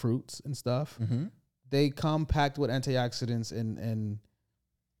 like fruits and stuff, they come packed with antioxidants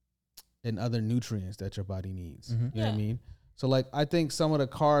and other nutrients that your body needs. You know what I Yeah. mean? So like I think some of the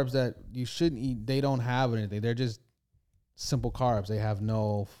carbs that you shouldn't eat, they don't have anything. They're just simple carbs. They have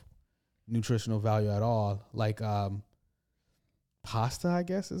no nutritional value at all. Like pasta, I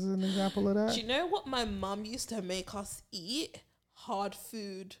guess, is an example of that. Do you know what my mum used to make us eat? Hard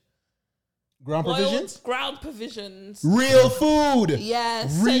food. Ground provisions, Ground provisions. real food.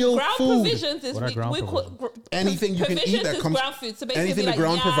 Yes. Real so ground food. provisions is What are ground Anything you can eat provisions that is comes- ground food. So basically anything like the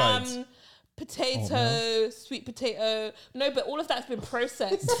ground yam, provides. potato, sweet potato. No, but all of that's been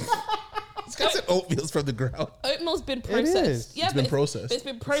processed. This guy said oatmeal's from the ground. Oatmeal's been processed. is. Yeah, It's but been processed. It's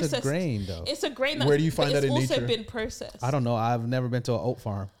been processed. It's a grain, though. It's a grain. That's, Where do you find but that in it's also nature? been processed. I don't know. I've never been to an oat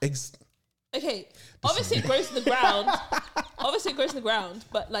farm. Okay, obviously it grows in the ground. Obviously it grows in the ground,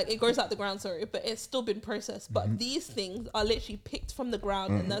 but like it grows out the ground, sorry, but it's still been processed. But these things are literally picked from the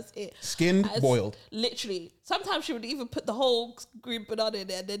ground and that's it. Skinned, boiled. Literally. Sometimes she would even put the whole green banana in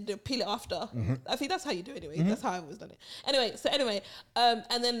there and then they'll peel it after. I think that's how you do it anyway. That's how I've always done it. Anyway, and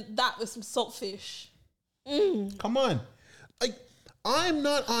then that with some saltfish. Come on, like I'm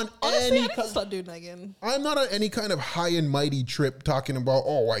not on Honestly, I any. need to start doing that again. I'm not on any kind of high and mighty trip talking about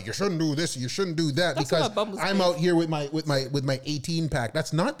you shouldn't do this, you shouldn't do that That's because what my bum was I'm made. out here with my 18 pack.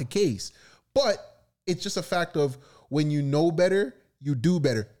 That's not the case. But it's just a fact of when you know better, you do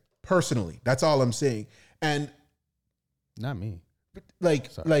better. Personally, that's all I'm saying. And Not me.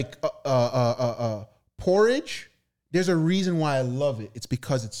 porridge. There's a reason why I love it. It's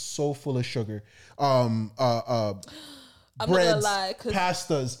because it's so full of sugar. I'm not gonna Breads, lie, 'cause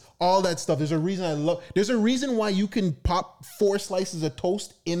pastas, all that stuff. There's a reason why you can pop 4 slices of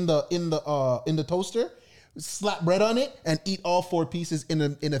toast in the toaster, slap bread on it, and eat all 4 pieces in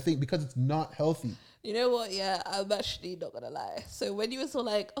a thing because it's not healthy. you know what? Yeah, I'm actually not gonna lie. So when you was all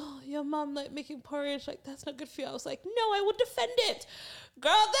like, "Oh, your mom like making porridge, like that's not good for you," I was like, "No, I would defend it,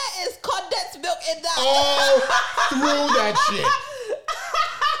 girl. There is condensed milk in that." All through that shit.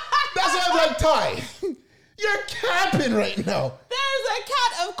 That's why I'm like, Ty, you're capping right now. There's a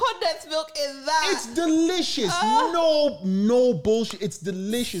can of condensed milk in that. It's delicious. No bullshit. It's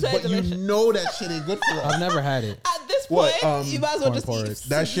delicious, So but delicious. you know that shit ain't good for us. I've never had it. At this What, point, you might as well corn just porridge. eat.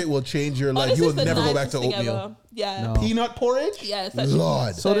 That shit will change your life. Honestly, You it's will the never go back nicest to thing oatmeal. ever. Yeah. No. Peanut porridge? Yeah, it's actually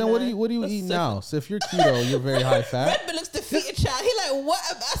Lord. So then, what do nice. you That's eat so now? good. So if you're keto, you're very high fat. Redman looks defeated, child. He like, what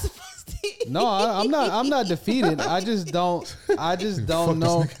am I supposed to eat? No, I'm not defeated. I just don't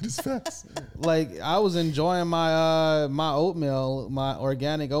know. Like I was enjoying my my oatmeal, my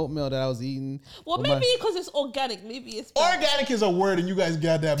organic oatmeal that I was eating. Well, with maybe my- because it's organic. Maybe it's bad. Organic is a word, and you guys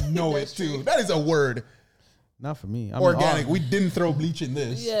goddamn know it too. That is a word. not for me. I mean, Organic. All, We didn't throw bleach in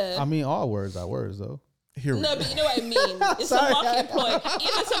this. Yeah. I mean, all words are words though. Here we No, go. but you know what I mean. It's Sorry. a marketing ploy.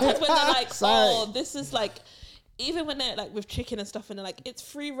 Even sometimes when they're like, Sorry. "Oh, this is like," even when they're like with chicken and stuff, and they're like, "It's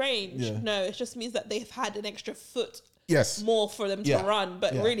free range." Yeah. No, it just means that they've had an extra foot Yes. more for them to Yeah. run.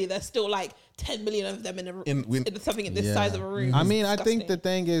 But Yeah. really, there's still like 10 million of them in In- something in this Yeah. size of a room. I It's mean, I think the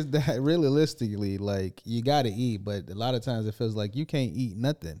disgusting. thing is that realistically, like you got to eat, but a lot of times it feels like you can't eat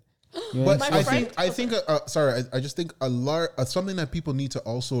nothing. You know But what I'm My saying? friend- I just think a lot something that people need to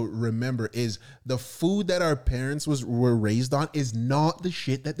also remember is the food that our parents were raised on is not the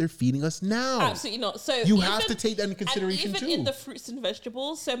shit that they're feeding us now. Absolutely not. So You have to take that into consideration and even too. in the fruits and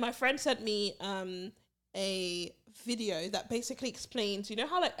vegetables. So my friend sent me a video that basically explains. You know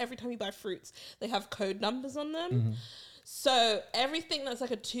how like every time you buy fruits, they have code numbers on them. So everything that's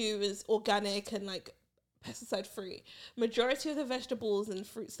like a 2 is organic and like pesticide free. Majority of the vegetables and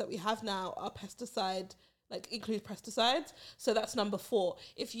fruits that we have now are pesticide, like include pesticides. So that's number 4.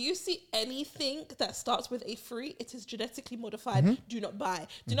 If you see anything that starts with a fruit, it is genetically modified. Do not buy.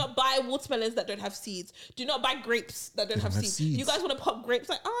 Do not buy watermelons that don't have seeds. Do not buy grapes that don't have seeds. You guys want to pop grapes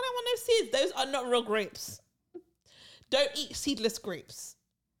like, oh, I don't want no seeds. Those are not real grapes. Don't eat seedless grapes.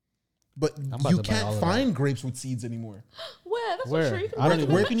 But you can't find grapes with seeds anymore. Where? That's Where? not true. You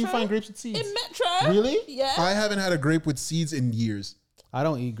can Where can you find grapes with seeds? In Metro. Really? Yeah. I haven't had a grape with seeds in years. I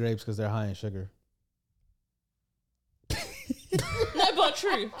don't eat grapes because they're high in sugar. No, but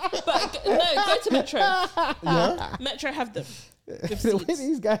true. But no, go to Metro. Yeah? Metro have them. The way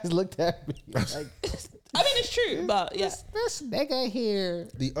these guys looked at me, like, I mean, it's true, but yeah. this nigga here.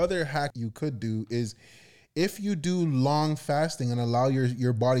 The other hack you could do is if you do long fasting and allow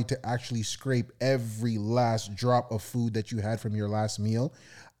your body to actually scrape every last drop of food that you had from your last meal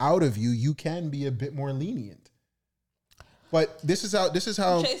out of you, you can be a bit more lenient. But this is how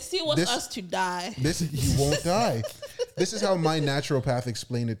JC wants us to die. You won't die. This is how my naturopath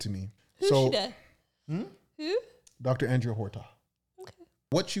explained it to me. Who's she there? Who? Dr. Andrea Horta. Okay.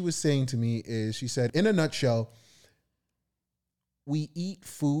 What she was saying to me is, she said, in a nutshell, we eat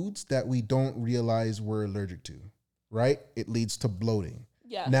foods that we don't realize we're allergic to, right? It leads to bloating.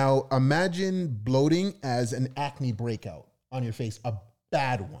 Yeah. Now, imagine bloating as an acne breakout on your face, a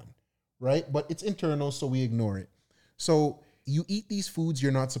bad one, right? But it's internal, so we ignore it. So you eat these foods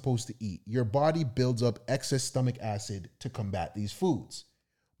you're not supposed to eat. Your body builds up excess stomach acid to combat these foods.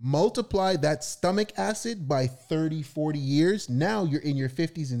 Multiply that stomach acid by 30, 40 years. Now you're in your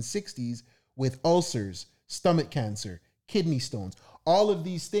 50s and 60s with ulcers, stomach cancer, kidney stones, all of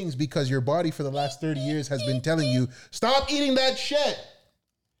these things because your body for the last 30 years has been telling you, stop eating that shit.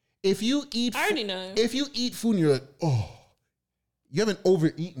 If you eat, I already know. If you eat food and you're like, oh, you haven't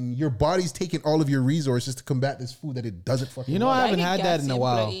overeaten, your body's taking all of your resources to combat this food that it doesn't fucking I like. haven't had that in a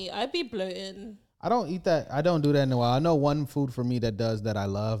while. I'd be bloating. I don't eat that. I don't do that in a while. I know one food for me that I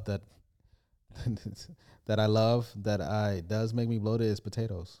love that does make me bloated is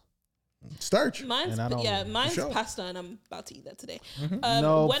potatoes. Starch. Mine's sure. pasta, and I'm about to eat that today.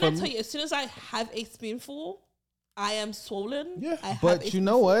 No, when I tell you, as soon as I have a spoonful, I am swollen. Yeah, but you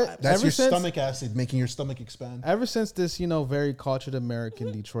know what? That's your stomach acid making your stomach expand. Ever since this, very cultured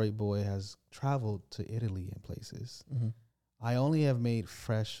American Detroit boy has traveled to Italy and places, I only have made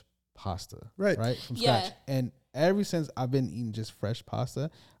fresh pasta, right from scratch. And ever since I've been eating just fresh pasta,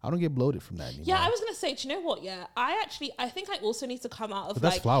 I don't get bloated from that anymore. Yeah, I was gonna say, do you know what? Yeah, I think I also need to come out of but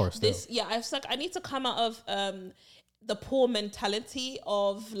that's like flour still. this. Yeah, I need to come out of the poor mentality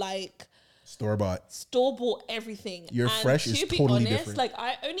of like store bought everything. Your fresh is totally different. Like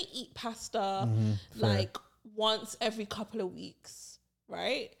I only eat pasta like once every couple of weeks,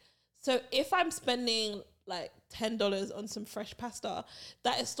 right? So if I'm spending like $10 on some fresh pasta,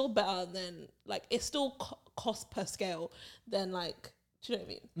 that is still better than like it's still cost per scale than like, do you know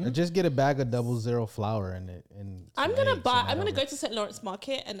what I mean? Just get a bag of 00 flour in it, and I'm gonna go to St. Lawrence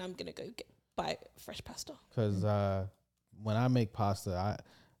Market and I'm gonna go buy fresh pasta. Because when I make pasta, I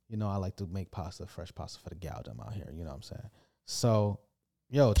like to make fresh pasta for the gal them out here. You know what I'm saying? So,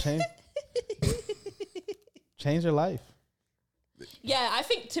 change your life. Yeah, I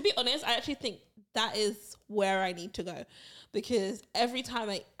think, to be honest, I actually think that is where I need to go, because every time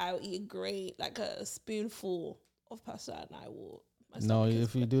I'll eat like a spoonful of pasta and I will. No,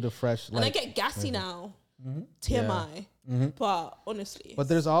 if you do the fresh, and I get gassy now. TMI, but honestly. But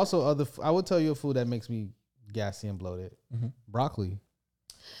there's also I would tell you a food that makes me gassy and bloated. Broccoli.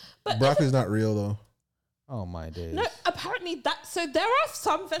 But broccoli's not real though. Oh my days. No, apparently so there are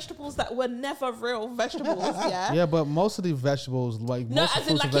some vegetables that were never real vegetables, yeah? Yeah, but most of the vegetables, like most as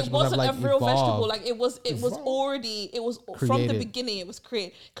in like it wasn't a real vegetable. Like it was from the beginning it was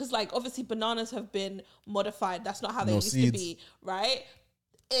created. Because like obviously bananas have been modified. That's not how they used to be, right?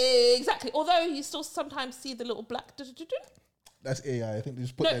 Exactly. Although you still sometimes see the little black That's AI. I think they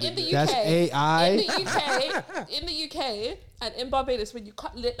just put that in the UK. That's AI. In the UK and in Barbados, when you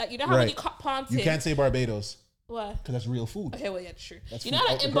cut like how when you cut plantain, you can't say Barbados. Why? Because that's real food. Okay, well yeah, true. That's you know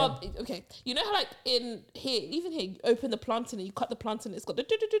like you know how like in here, even here, you open the plantain and you cut the plantain, it's got the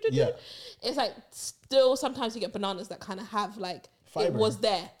It's like still sometimes you get bananas that kind of have like fiber. It was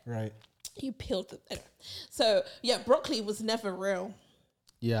there. Right. You peeled them. Anyway. So yeah, broccoli was never real.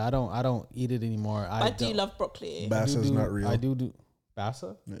 Yeah, I don't eat it anymore. I do love broccoli. Bassa's not real. I do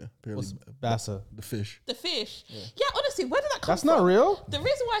Bassa? Yeah, apparently. What's Bassa? The fish. The fish. Yeah, honestly, where did that come from? That's not real? The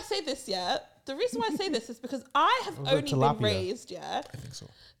reason why I say this, is because I have only been raised, I think so.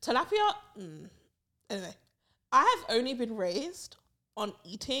 Tilapia? Anyway, I have only been raised on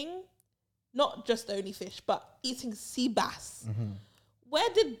eating, not just only fish, but eating sea bass. Where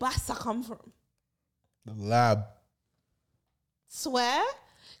did bassa come from? The lab. Swear?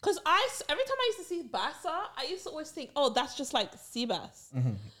 Because every time I used to see bassa, I used to always think, oh, that's just like sea bass.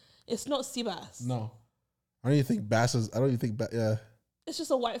 It's not sea bass. No. I don't even think bass I don't even think, yeah. It's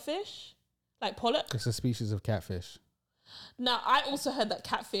just a white fish, like pollock. It's a species of catfish. Now, I also heard that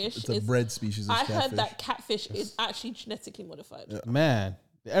catfish It's a bred species of catfish. I heard that catfish is actually genetically modified. Yeah. Man,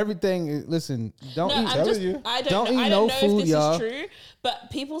 everything. Listen, don't eat. I don't know food, if this y'all. is true, but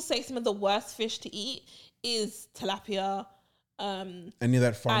people say some of the worst fish to eat is tilapia, any of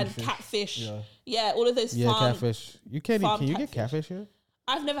that farm and fish. catfish. Yeah, all of those. Yeah, farm, catfish. You can't eat. farm Can you get catfish. catfish here?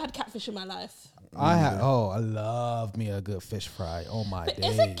 I've never had catfish in my life. I love me a good fish fry. Oh my But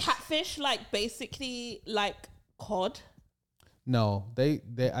days. isn't catfish like basically like cod? No, they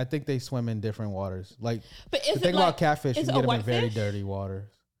I think they swim in different waters. Like But the is thing it about like catfish, you is can it get a them in white very fish? dirty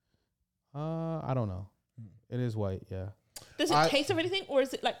waters. I don't know. It is white, yeah. Does it taste of anything, or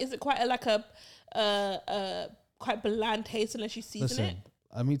is it quite a quite bland taste unless you season it?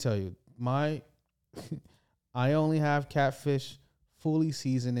 Let me tell you, I only have catfish fully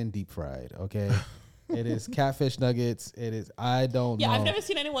seasoned and deep fried. Okay, it is catfish nuggets. It is. I don't know. Yeah, I've never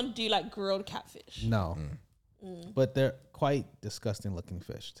seen anyone do like grilled catfish. No, but they're quite disgusting looking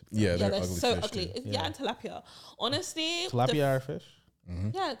fish. Yeah, Yeah, they're they're ugly so fish, ugly. too. Yeah, and tilapia. Honestly, Tilapia are a fish.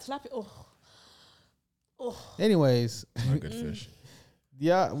 yeah, tilapia. Oh, Anyways, Not good fish.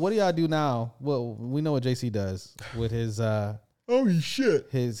 yeah. What do y'all do now? Well, we know what JC does with his Oh shit.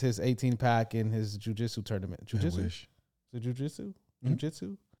 his 18 pack in his jiu-jitsu tournament. I Jiu-jitsu? wish. The jiu-jitsu?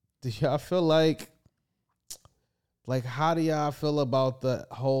 Jiu-jitsu? Do y'all feel like how do y'all feel about the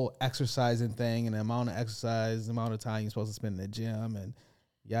whole exercising thing and the amount of exercise, the amount of time you're supposed to spend in the gym and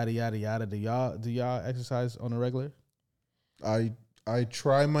yada yada yada? Do y'all exercise on a regular? I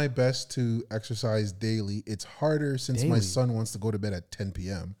try my best to exercise daily. It's harder since my Daily? son wants to go to bed at 10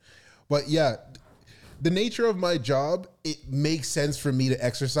 p.m. But yeah, the nature of my job, it makes sense for me to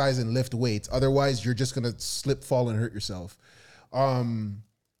exercise and lift weights. Otherwise, you're just going to slip, fall, and hurt yourself. And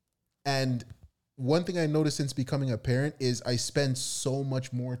one thing I noticed since becoming a parent is I spend so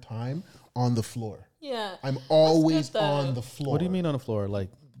much more time on the floor. yeah. I'm always good, though. on the floor. What do you mean on the floor? Like,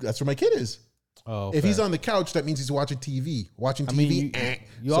 That's where my kid is. oh, If he's fair. on the couch, that means he's watching TV. Watching I TV. mean,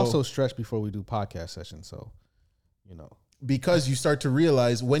 you So- also stretch before we do podcast sessions, so you know. because you start to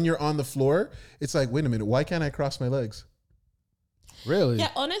realize when you're on the floor, it's like, wait a minute, why can't I cross my legs? Really? Yeah,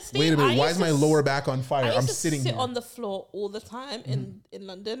 honestly, Wait a minute, I why used is my to lower back on fire? I used I'm to sitting sit here. on the floor all the time in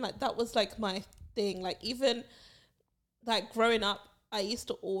London. Like that was like my thing. Like even like growing up, I used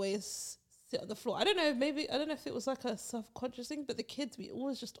to always sit on the floor. I don't know if it was like a self-conscious thing, but the kids, we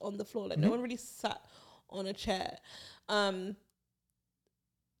always just on the floor. Like no one really sat on a chair.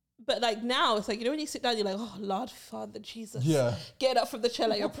 But like now it's like, you know, when you sit down, you're like, oh Lord Father Jesus. Yeah. Get up from the chair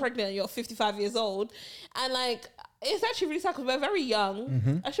like you're pregnant and you're 55 years old. And like it's actually really sad because we're very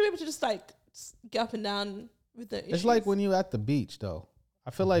young. I should be able to just like get up and down with the issues. It's like when you're at the beach, though. I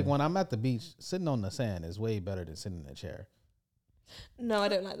feel like when I'm at the beach, sitting on the sand is way better than sitting in a chair. No, I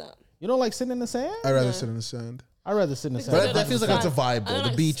don't like that. You don't like sitting in the sand? I'd rather No. sit in the sand. I'd rather sit in the Because sand. I But don't that like feels the like that's a sand. vibe, I though. don't The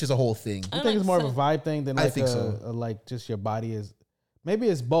like beach is a whole thing. You think it's more of a sand. vibe thing than I like think so. like just your body is? Maybe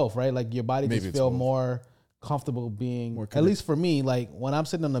it's both, right? Like your body Maybe just it's feel both. more comfortable being. More At least for me, like when I'm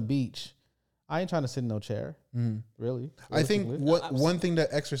sitting on the beach, I ain't trying to sit in no chair. Really, I think realistically. one thing that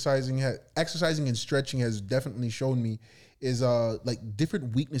exercising and stretching has definitely shown me is like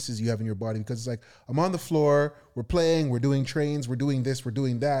different weaknesses you have in your body, because it's like I'm on the floor, we're playing, we're doing trains, we're doing this, we're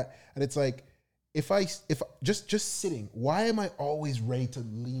doing that, and it's like if just sitting, why am I always ready to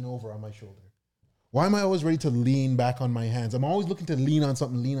lean over on my shoulder? Why am I always ready to lean back on my hands? I'm always looking to lean on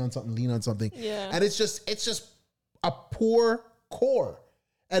something. Yeah. And it's just a poor core.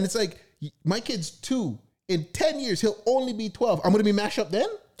 And it's like, my kid's 2. In 10 years, he'll only be 12. I'm going to be mashed up then?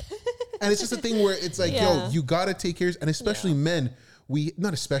 And it's just a thing where it's like, Yeah. yo, you got to take care. And especially men,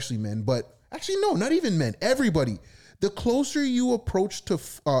 not especially men, but actually, no, not even men. Everybody. The closer you approach to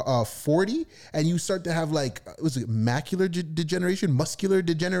 40 and you start to have like, muscular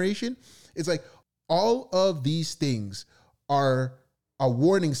degeneration, it's like all of these things are a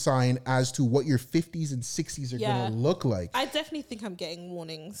warning sign as to what your 50s and 60s are going to look like. I definitely think I'm getting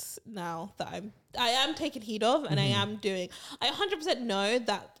warnings now that I am taking heed of, and I am doing. I 100% know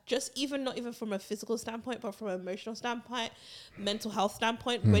that just not even from a physical standpoint, but from an emotional standpoint, mental health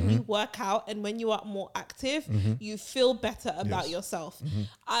standpoint, when you work out and when you are more active, you feel better about yourself.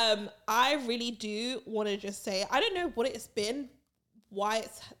 I really do want to just say, I don't know what it's been, why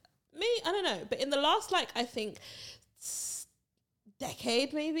it's me, I don't know. But in the last, like, I think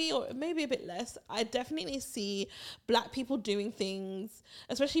decade maybe, or maybe a bit less, I definitely see black people doing things,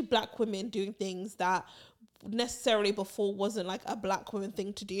 especially black women doing things that necessarily before wasn't like a black woman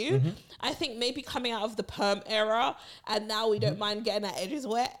thing to do. I think maybe coming out of the perm era, and now we don't mind getting our edges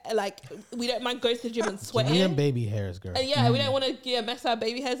wet. Like, we don't mind going to the gym and sweating. Me and baby hairs, girl. And yeah, we don't want to mess our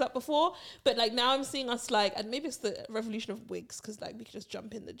baby hairs up before. But like now I'm seeing us like, and maybe it's the revolution of wigs, because like we could just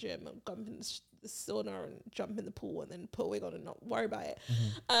jump in the gym and jump in the sauna and jump in the pool and then put a wig on and not worry about it.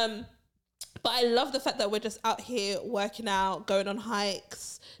 But I love the fact that we're just out here working out, going on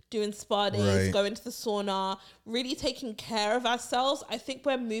hikes, doing spa days, going to the sauna, really taking care of ourselves. I think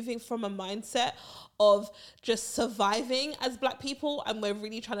we're moving from a mindset of just surviving as black people, and we're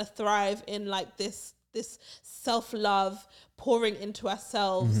really trying to thrive in like this self-love, pouring into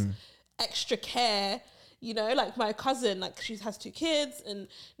ourselves, extra care. You know, like my cousin, like she has 2 kids, and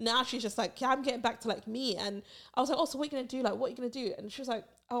now she's just like, yeah, I'm getting back to like me. And I was like, oh, so what are you gonna do? Like, what are you gonna do? And she was like,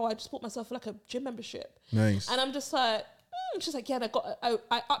 oh, I just bought myself like a gym membership. Nice. And I'm just like, she's like, yeah, and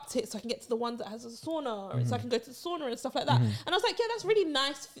I upped it so I can get to the ones that has a sauna, or so I can go to the sauna and stuff like that. And I was like, yeah, that's really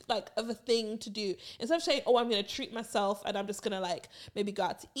nice, like, of a thing to do. Instead of saying, oh, I'm going to treat myself and I'm just going to like maybe go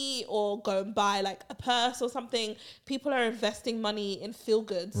out to eat or go and buy like a purse or something. People are investing money in feel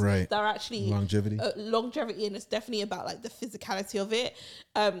goods that are actually longevity, and it's definitely about like the physicality of it,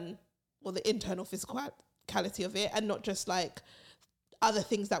 or the internal physicality of it, and not just like other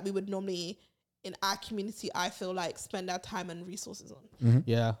things that we would normally in our community, I feel like, spend our time and resources on.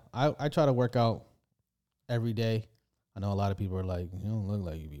 Yeah, I try to work out every day. I know a lot of people are like, you don't look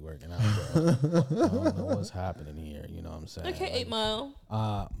like you be working out, bro. I don't know what's happening here. You know what I'm saying? Okay, like, 8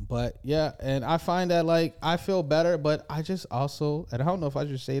 Mile. But yeah, and I find that like I feel better, but I just also, and I don't know if I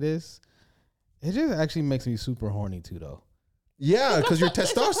should say this, it just actually makes me super horny too, though. Yeah, because your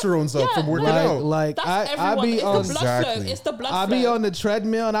testosterone's up from working out. Like I be it's on the blood flow. It's the blood flow. I be on the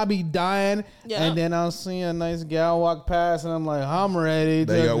treadmill and I be dying, and then I'll see a nice gal walk past, and I'm like, I'm ready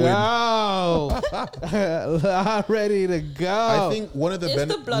to go. I'm ready to go. I think one of the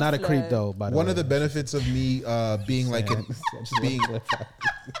benefits, not a creep though. By the way, one of the benefits of me being like being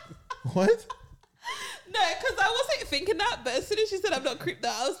what? No, because I wasn't thinking that, but as soon as she said I'm not creeped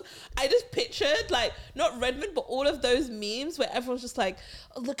out, I just pictured, like, not Redmond, but all of those memes where everyone's just like,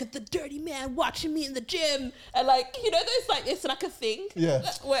 oh, look at the dirty man watching me in the gym. And, like, you know, there's like, it's like a thing. Yeah.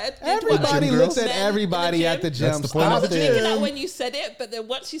 Where everybody looks at everybody at the gym. That's the point. I was thinking that when you said it, but then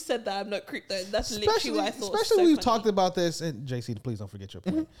once you said that I'm not creeped out, that's literally what I thought. Especially we've talked about this, and JC, please don't forget your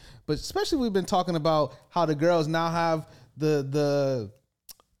point. But especially we've been talking about how the girls now have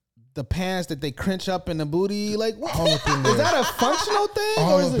the pants that they cringe up in the booty, like what? Is that a functional thing?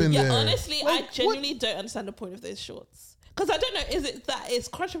 Honestly, like, I genuinely don't understand the point of those shorts. Because I don't know, is it that it's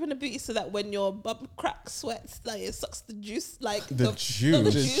crunch up in the booty so that when your bum crack sweats, like it sucks the juice, like the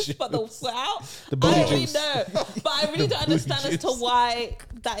juice, but the sweat out? The booty I don't really juice. know, but I really don't understand as to why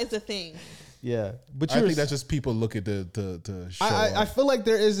that is a thing. Yeah, but I think that's just people look at the show. I feel like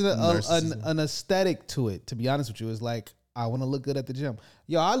there is an aesthetic to it. To be honest with you, it's like, I want to look good at the gym.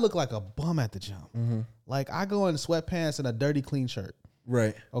 Yo, I look like a bum at the gym. Like I go in sweatpants and a dirty clean shirt.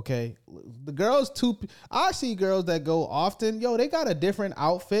 Right. Okay. The girls I see girls that go often. Yo, they got a different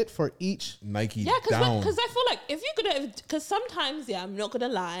outfit for each Nike. Yeah, because I feel like if you're gonna, because sometimes, I'm not gonna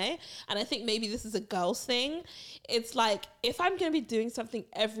lie, and I think maybe this is a girl's thing. It's like if I'm gonna be doing something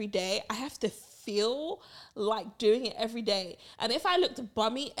every day, I have to feel like doing it every day. And if I looked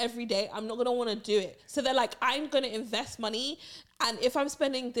bummy every day, I'm not gonna want to do it. So they're like, I'm gonna invest money, and if I'm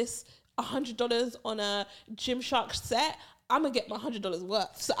spending this $100 on a Gymshark set, I'm gonna get my $100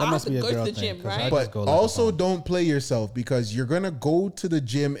 worth. So I have to go to the gym, right? But also don't play yourself, because you're gonna go to the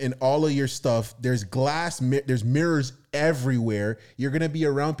gym and all of your stuff. There's there's mirrors everywhere. You're gonna be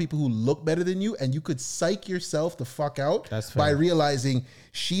around people who look better than you, and you could psych yourself the fuck out by realizing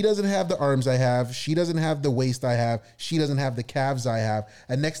she doesn't have the arms I have, she doesn't have the waist I have, she doesn't have the calves I have,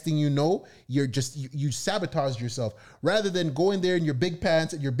 and next thing you know, you're just you sabotage yourself rather than going there in your big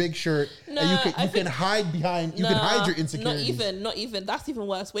pants and your big shirt, and you can hide behind you can hide your insecurities. Not even that's even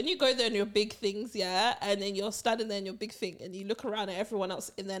worse. When you go there in your big things, and then you're standing there in your big thing, and you look around at everyone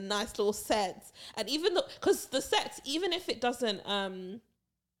else in their nice little sets, and even though, because the sets, even if it doesn't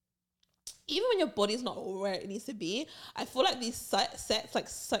even when your body's not where it needs to be, I feel like these sets like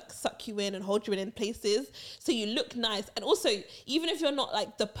suck you in and hold you in places so you look nice. And also, even if you're not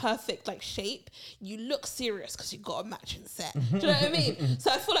like the perfect like shape, you look serious because you got a matching set. Do you know what I mean? So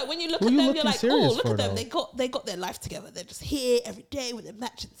I feel like when you look at them, you're like, oh, look at them. They got their life together. They're just here every day with their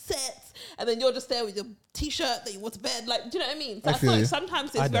matching sets. and then you're just there with your t-shirt that you wore to bed. Like, do you know what I mean? So I I feel feel like you.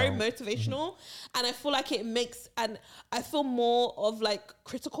 sometimes it's very motivational, and I feel like it makes, and I feel more of like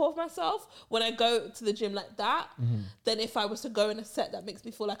critical of myself when I go to the gym like that than if I was to go in a set that makes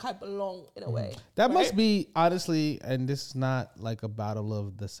me feel like I belong in a way. That right? must be, honestly, and this is not like a battle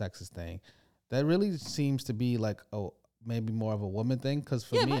of the sexist thing. That really seems to be like maybe more of a woman thing. Because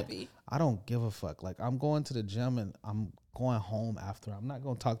for Yeah, it me, might be. I don't give a fuck. Like, I'm going to the gym and I'm going home after. I'm not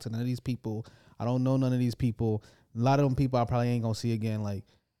going to talk to none of these people. I don't know none of these people. A lot of them people I probably ain't going to see again. Like,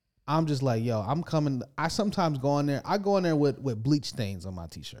 I'm just like, yo, I'm coming. I sometimes go in there. I go in there with bleach stains on my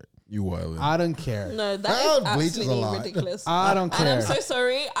t-shirt. You wildin'. I don't care. No, that is Bleach is a absolutely lot. ridiculous. I don't And care. I'm so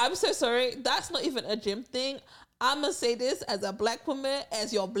sorry. I'm so sorry. That's not even a gym thing. I'm going to say this as a black woman,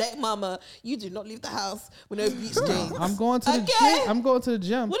 as your black mama. You do not leave the house with no bleach stains. I'm going to the Okay? gym. I'm going to the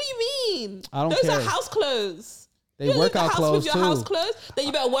gym. What do you mean? I don't Those care. are house clothes. They You don't leave workout the house clothes with your too. house clothes, then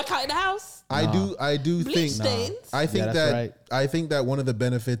you better work out in the house. I do Bleach think stains. I think Yeah, that's that right. I think that one of the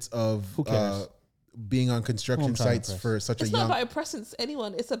benefits of Who cares? being on construction Who I'm trying to sites impress? for such It's a not young about impressing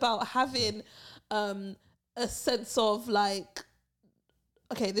anyone. It's about having a sense of like,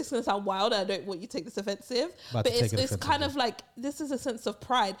 okay, this is gonna sound wild. I don't want you to take this offensive, About but to take it's it kind offensively. of like, this is a sense of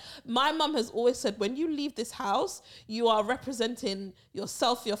pride. My mum has always said, when you leave this house, you are representing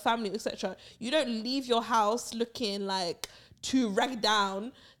yourself, your family, etc. You don't leave your house looking like too ragged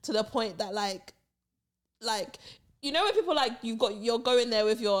down to the point that like you know when people like you're going there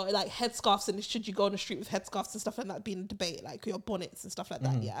with your like headscarves, and should you go on the street with headscarves and stuff like that being a debate, like your bonnets and stuff like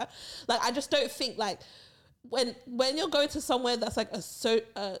that, yeah. Like I just don't think like when you're going to somewhere that's like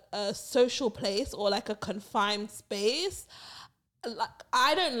a social place or like a confined space, like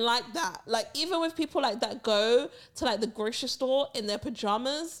I don't like that. Like even with people like that go to like the grocery store in their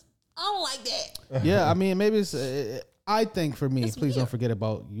pajamas, I don't like that. Yeah, I mean, maybe it's. I think for me, It's please don't weird. forget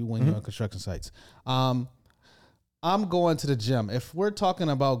about you when you're on construction sites. I'm going to the gym. If we're talking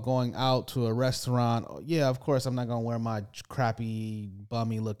about going out to a restaurant, yeah, of course, I'm not going to wear my crappy,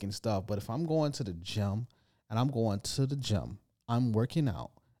 bummy looking stuff. But if I'm going to the gym and I'm going to the gym, I'm working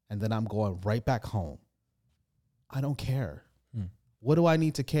out, and then I'm going right back home, I don't care. What do I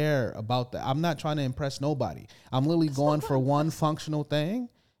need to care about that? I'm not trying to impress nobody. I'm literally going for one functional thing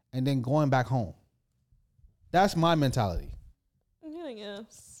and then going back home. That's my mentality. Yeah, I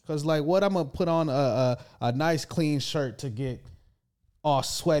guess. Cause like, what I'm gonna put on a nice clean shirt to get all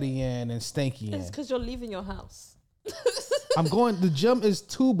sweaty in and stinky It's in? because you're leaving your house. I'm going. The gym is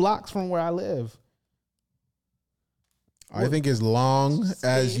 2 blocks from where I live. I think as long Just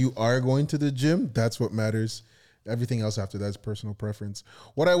as leave. you are going to the gym, that's what matters. Everything else after that is personal preference.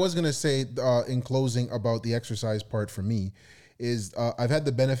 What I was going to say in closing about the exercise part for me is I've had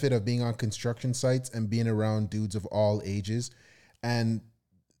the benefit of being on construction sites and being around dudes of all ages. And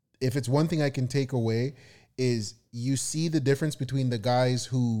if it's one thing I can take away is you see the difference between the guys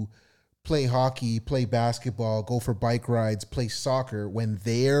who play hockey, play basketball, go for bike rides, play soccer when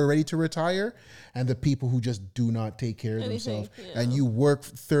they're ready to retire, and the people who just do not take care of Anything, themselves. yeah. And you work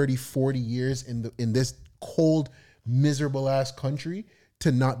 30, 40 years in this cold, miserable ass country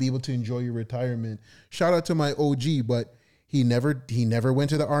to not be able to enjoy your retirement. Shout out to my OG, but he never went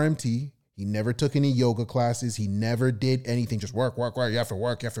to the RMT. He never took any yoga classes. He never did anything. Just work. You have to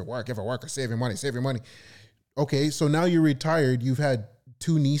work, or save your money. Okay, so now you're retired. You've had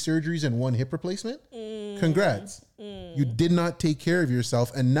 2 knee surgeries and 1 hip replacement. Congrats. You did not take care of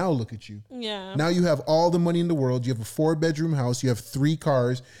yourself, and now look at you. Yeah. Now you have all the money in the world. You have a 4-bedroom house. You have 3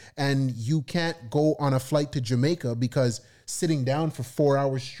 cars, and you can't go on a flight to Jamaica because sitting down for 4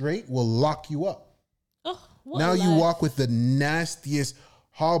 hours straight will lock you up. Oh, what Now a you life. walk with the nastiest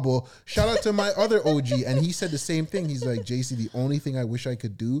hobble. Shout out to my other OG, and he said the same thing. He's like, JC, the only thing I wish I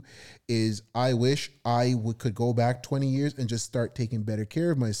could do is I wish I could go back 20 years and just start taking better care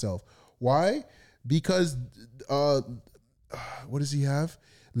of myself. Why? Because what does he have?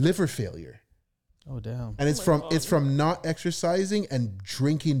 Liver failure. Oh damn! And it's from not exercising and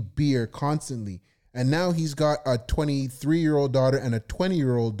drinking beer constantly. And now he's got a 23-year-old daughter and a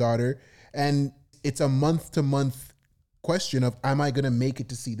 20-year-old daughter, and it's a month-to-month question of, am I going to make it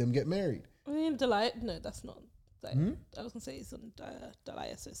to see them get married? I mean, no, that's not. I was gonna say he's on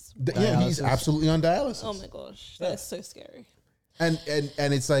dialysis. Yeah, he's Dialysis. absolutely on dialysis. Oh my gosh, that is so scary. And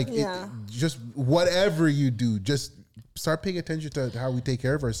it's like, Yeah. just whatever you do, just start paying attention to how we take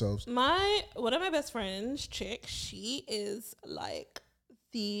care of ourselves. One of my best friends, chick, she is like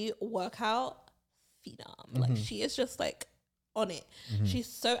the workout phenom. Like she is just like on it. She's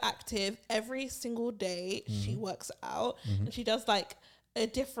so active every single day. She works out and she does like a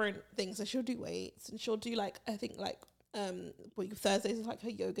different thing. So she'll do weights and she'll do like, I think like Thursdays is like her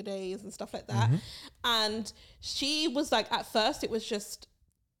yoga days and stuff like that. And she was like, at first it was just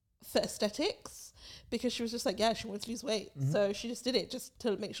for aesthetics, because she was just like, yeah, she wanted to lose weight. So she just did it just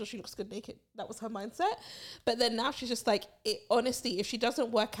to make sure she looks good naked. That was her mindset. But then now she's just like, honestly, if she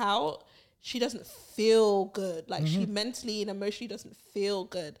doesn't work out, she doesn't feel good. Like she mentally and emotionally doesn't feel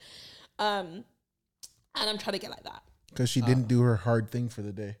good. And I'm trying to get like that. Because she didn't do her hard thing for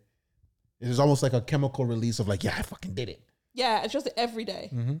the day. It was almost like a chemical release of like, yeah, I fucking did it. Yeah, it's just every day.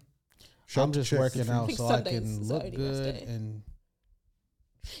 I'm just working out think so Sundays I can is the look only good rest day. and.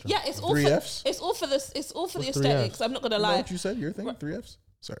 Yeah, it's all Three for Fs? it's all for this. It's all for the What's three aesthetics. Fs? I'm not gonna Is that lie. what you said? Your thing? 3 Fs?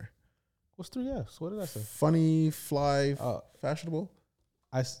 Sorry. What's 3Fs? What did I say? Funny, fly, fashionable.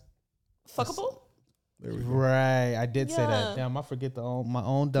 Fuckable. There we go. Right, I did say Yeah. that. Damn, I forget my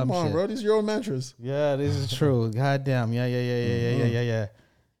own dumb Come on, shit. bro. These are your own mantras. Yeah, this is true. God damn.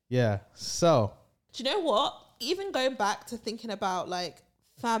 Yeah. So, Do you know what? Even going back to thinking about like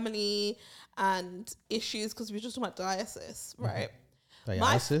family and issues, because we were just talking about dialysis, right?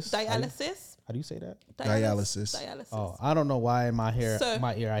 dialysis. Dialysis. How do you say that? Dialysis. Dialysis. Oh, I don't know why in my ear So-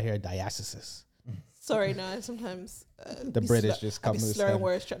 I hear dialysis. Sorry, no. Sometimes The British just come I be to the slurring stand.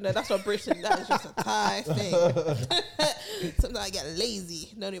 words. No, that's not British. That is just a Thai thing. Sometimes I get lazy.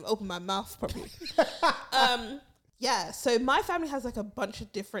 Don't even open my mouth properly. Yeah. So my family has like a bunch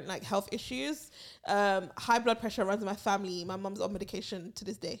of different like health issues. High blood pressure runs in my family. My mum's on medication to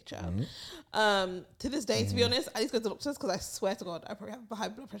this day, child. To this day, to be honest, I need to go to the doctors because I swear to God, I probably have high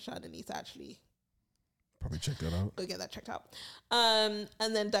blood pressure and I need to actually Probably check that out. go get that checked out. And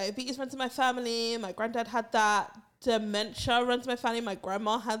then diabetes runs in my family. My granddad had that. Dementia runs in my family. My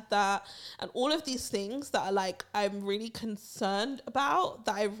grandma had that. And all of these things that are like, I'm really concerned about,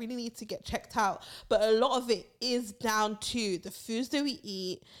 that I really need to get checked out. But a lot of it is down to the foods that we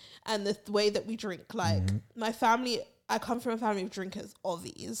eat and the way that we drink. Like my family, I come from a family of drinkers,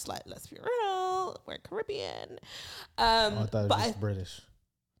 obvious. Like, let's be real, we're Caribbean. I thought it but was just British.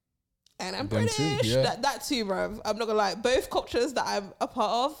 And I'm Them British. too, yeah. That too, bro. I'm not gonna lie. Both cultures that I'm a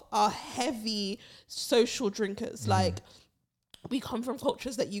part of are heavy social drinkers. Like, we come from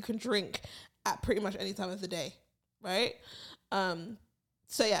cultures that you can drink at pretty much any time of the day, right?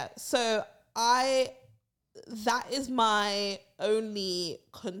 So yeah. So that is my only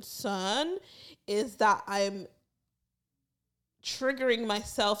concern, is that I'm triggering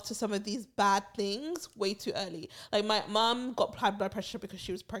myself to some of these bad things way too early. Like my mom got high blood pressure because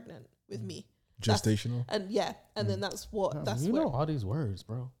she was pregnant with me. Gestational. And then that's You where know all these words,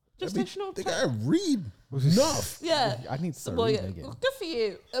 bro. gestational. They gotta read enough. Yeah. I need to start Well, reading yeah, again. good for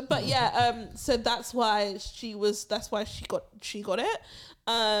you. But yeah, so that's why she got it.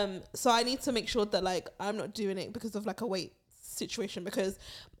 So I need to make sure that like I'm not doing it because of like a weight situation, because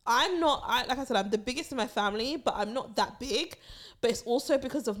like I said, I'm the biggest in my family, but I'm not that big. But it's also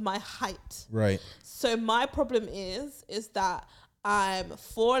because of my height. Right. So my problem is that I'm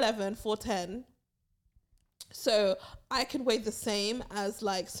 4'11", 4'10". So I can weigh the same as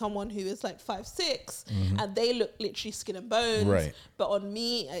like someone who is like 5'6", and they look literally skin and bones. Right. But on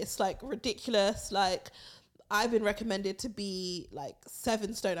me, it's like ridiculous. Like I've been recommended to be like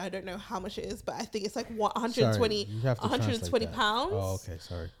 7 stone. I don't know how much it is, but I think it's like 120, Sorry, you have to 120 translate that. pounds. Oh, okay,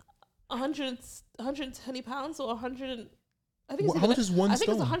 sorry. 120 pounds or 100. I think it's How much is 1 I think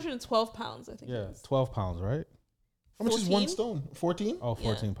it's stone? 112 pounds. I think. Yeah, it is. 12 pounds, right? How much is 14? 1 stone? 14? Oh,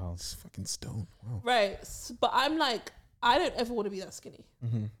 14 Yeah. pounds. It's fucking stone. Wow. Right. But I'm like, I don't ever want to be that skinny.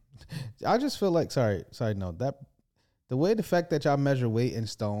 I just feel like, sorry, no, that the way the fact that y'all measure weight in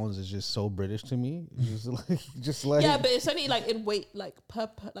stones is just so British to me. It's just like Yeah, but it's only like in weight, like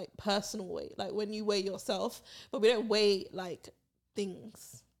like personal weight, like when you weigh yourself. But we don't weigh like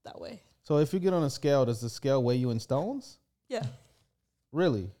things that way. So if you get on a scale, does the scale weigh you in stones? Yeah.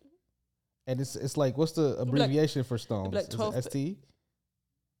 Really? And it's like, what's the abbreviation for stones? like Is 12 it ST?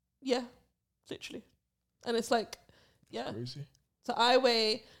 Yeah. Literally. And it's like, yeah. Crazy. So I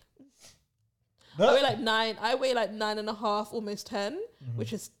weigh like 9. I weigh like 9.5, almost 10,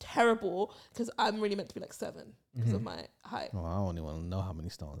 which is terrible because I'm really meant to be like 7 because of my height. Well, I don't even want to know how many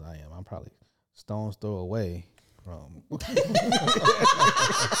stones I am. I'm probably stones throw away from.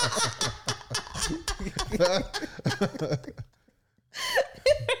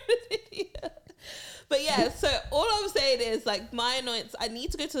 But But yeah, so all I'm saying is like my annoyance, I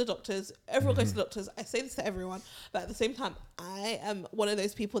need to go to the doctors. Everyone goes to the doctors. I say this to everyone, but at the same time, I am one of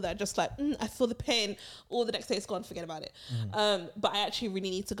those people that are just like, I feel the pain, or the next day it's gone, forget about it. But I actually really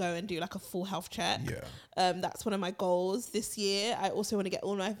need to go and do like a full health check. Yeah. That's one of my goals this year. I also want to get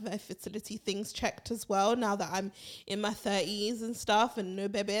all my fertility things checked as well. Now that I'm in my 30s and stuff and no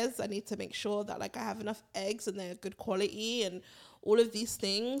babies, I need to make sure that like I have enough eggs and they're good quality and all of these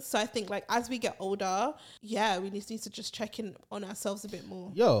things. So I think like as we get older, we need to just check in on ourselves a bit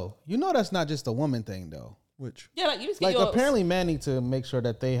more. Yo, you know that's not just a woman thing though. Which? Yeah, like you need to Like get yours. apparently men need to make sure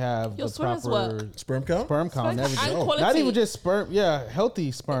that they have Your the swimmers proper work. Sperm count? sperm count and Sperm count everything. and quality. Not even just sperm,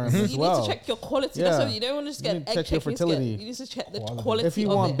 healthy sperm as You well. need to check your quality. Yeah. That's what you don't want to just get You an need to egg check your check. fertility. You need to check the quality If you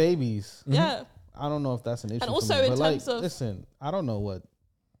of want it. babies. Yeah. I don't know if that's an issue. And for also me, in but like, terms of- listen, I don't know what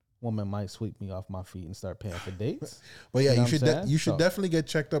woman might sweep me off my feet and start paying for dates. But yeah, You know you what should I'm saying? you should So- definitely get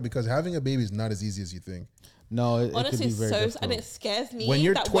checked up because having a baby is not as easy as you think. No, it could Honestly, be it's very so, difficult. and it scares me When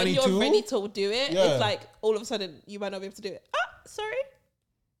you're that when 22, you're ready to do it, yeah. it's like all of a sudden you might not be able to do it. Sorry.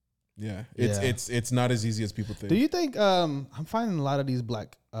 Yeah, Yeah. it's not as easy as people think. Do you think I'm finding a lot of these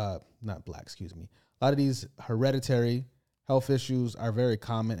a lot of these hereditary health issues are very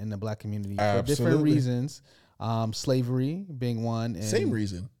common in the black community for different Absolutely. reasons. Slavery being one. And Same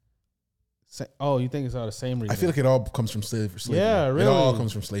reason. You think it's all the same reason? I feel like it all comes from slavery. Yeah, It all really?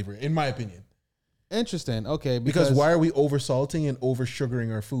 comes from slavery, in my opinion. Interesting. Okay, Because why are we over salting and over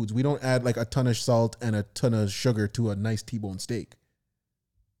sugaring our foods? We don't add like a ton of salt and a ton of sugar to a nice T-bone steak.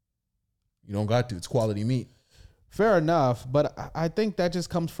 You don't got to. It's quality meat. Fair enough, but I think that just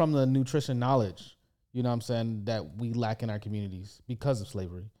comes from the nutrition knowledge, you know what I'm saying, that we lack in our communities because of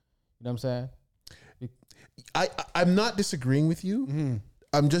slavery. You know what I'm saying? I'm not disagreeing with you. Mm-hmm.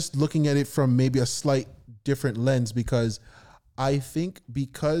 I'm just looking at it from maybe a slight different lens because I think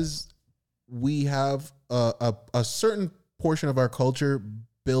because we have a certain portion of our culture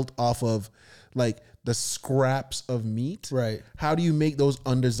built off of like the scraps of meat. Right. How do you make those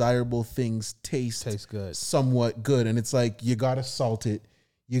undesirable things taste good. somewhat good? And it's like, you got to salt it,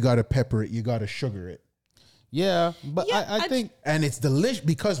 you got to pepper it, you got to sugar it. Yeah, but Yeah, I think And it's delicious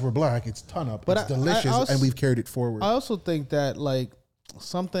because we're black. It's ton up. But It's delicious, also- and we've carried it forward. I also think that like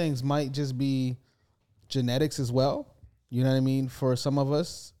some things might just be genetics as well. You know what I mean? For some of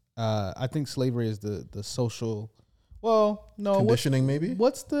us, I think slavery is the social. Well, no, Conditioning, maybe?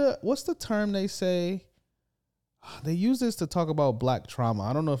 What's the term they say? They use this to talk about black trauma.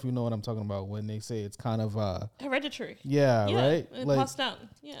 I don't know if you know what I'm talking about when they say it's kind of Hereditary. right? And Like passed down.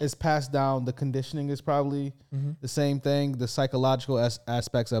 Yeah. it's passed down. The conditioning is probably the same thing, the psychological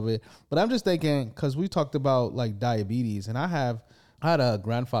aspects of it. But I'm just thinking, because we talked about like diabetes, and I had a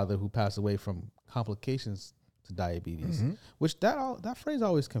grandfather who passed away from complications to diabetes, which that phrase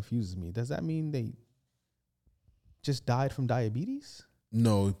always confuses me. Does that mean they just died from diabetes?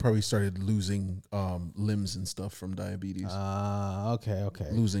 No, he probably started losing limbs and stuff from diabetes. Okay.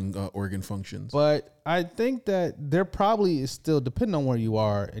 Losing organ functions. But I think that there probably is still, depending on where you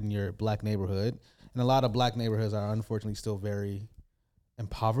are in your black neighborhood, and a lot of black neighborhoods are unfortunately still very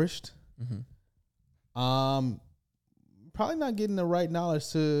impoverished. Probably not getting the right knowledge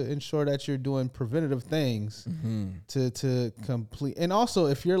to ensure that you're doing preventative things to complete. And also,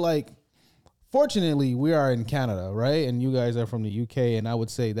 if you're like, fortunately, we are in Canada, right? And you guys are from the UK, and I would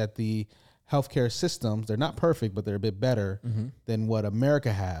say that the healthcare systems, they're not perfect, but they're a bit better than what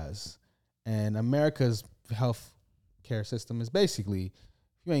America has. And America's healthcare system is basically, if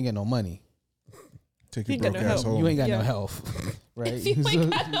you ain't got no money, Take You your ain't got broke no ass help. home. you ain't got no health, right? If you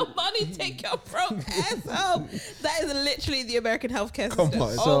ain't got no money, take your broke ass home. That is literally the American healthcare system. Come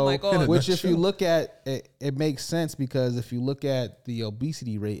on. Oh my god. Which, if you look at it, it makes sense because if you look at the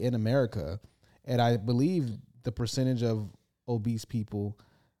obesity rate in America, and I believe the percentage of obese people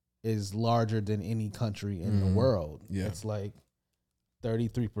is larger than any country in the world. Yeah. It's like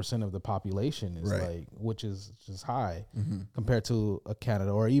 33% of the population is Right. like, which is just high compared to a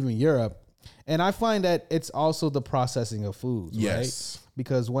Canada or even Europe. And I find that it's also the processing of foods, Yes. right?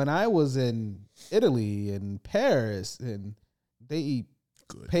 Because when I was in Italy and Paris, and they eat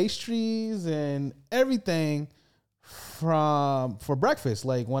pastries and everything for breakfast.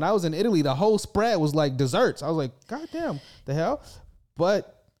 Like when I was in Italy, the whole spread was like desserts. I was like, God damn, the hell?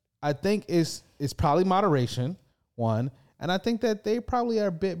 But I think it's probably moderation, one. And I think that they probably are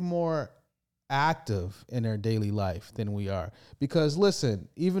a bit more active in their daily life than we are. Because listen,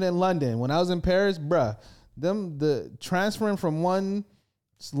 even in London, when I was in Paris, bruh, the transferring from one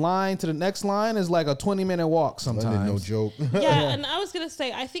line to the next line is like a 20-minute walk sometimes. London, no joke. Yeah, and I was gonna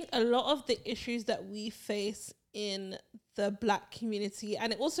say, I think a lot of the issues that we face in the Black community,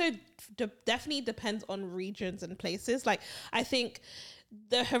 and it also definitely depends on regions and places. Like, I think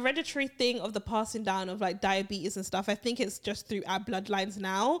the hereditary thing of the passing down of like diabetes and stuff, I think it's just through our bloodlines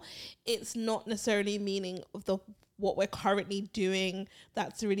now. It's not necessarily meaning of what we're currently doing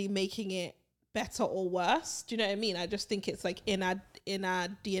that's really making it better or worse. Do you know what I mean? I just think it's like in our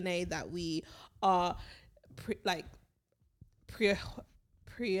DNA that we are predisposed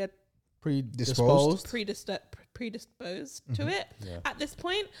to it at this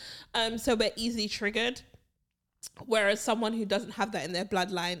point. So we're easily triggered. Whereas someone who doesn't have that in their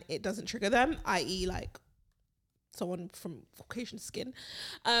bloodline, it doesn't trigger them, i.e. like someone from Caucasian skin.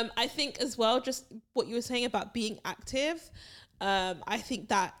 I think as well, just what you were saying about being active, I think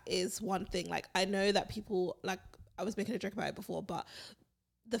that is one thing. Like, I know that people, like, I was making a joke about it before, but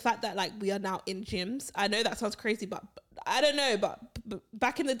the fact that like we are now in gyms, I know that sounds crazy, but I don't know, but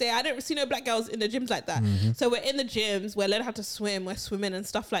back in the day, I didn't see no Black girls in the gyms like that. So we're in the gyms, we're learning how to swim, we're swimming and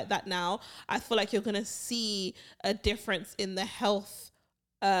stuff like that now. I feel like you're gonna see a difference in the health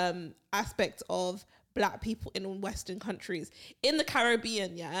aspect of Black people in Western countries. In the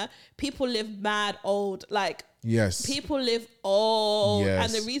Caribbean, people live mad old. Like, people live old.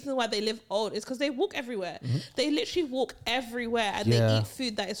 And the reason why they live old is because they walk everywhere. They literally walk everywhere, and they eat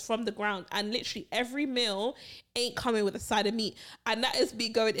food that is from the ground. And literally every meal ain't coming with a side of meat. And that is me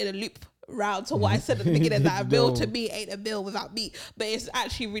going in a loop round to what I said at the beginning, that a meal to me ain't a meal without meat. But it's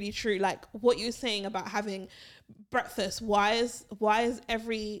actually really true. Like what you're saying about having breakfast. Why is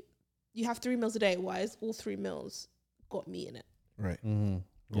you have 3 meals a day. Why is all 3 meals got meat in it? Right.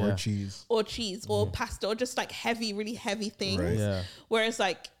 Or cheese. Or pasta, or just like heavy, really heavy things. Right. Yeah. Whereas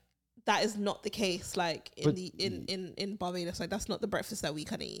like that is not the case. Like in Barbados, like that's not the breakfast that we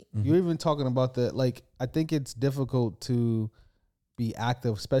kind of eat. You're even talking about the, like, I think it's difficult to be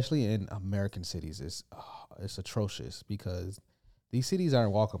active, especially in American cities. It's atrocious because these cities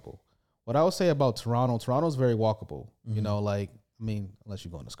aren't walkable. What I would say about Toronto's very walkable. You know, like, I mean, unless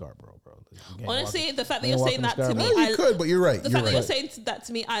you're going to Scarborough, bro. Honestly, the fact that you're saying that to me, you could, but you're right. The fact that you're saying that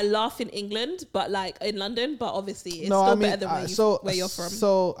to me, I laugh in England, but like in London, but obviously it's still better than where you're from.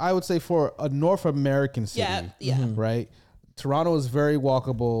 So I would say for a North American city, right? Toronto is very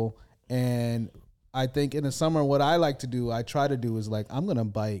walkable, and I think in the summer, what I try to do is like, I'm gonna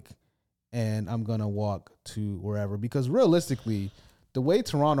bike and I'm gonna walk to wherever, because realistically, the way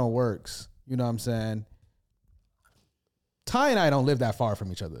Toronto works, you know what I'm saying? Ty and I don't live that far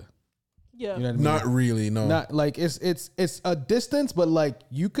from each other. Yeah. You know what I mean? Not really, no. Not like it's a distance, but like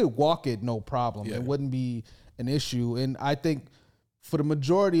you could walk it no problem. Yeah. It wouldn't be an issue. And I think for the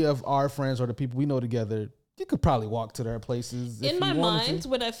majority of our friends or the people we know together, you could probably walk to their places. In my mind,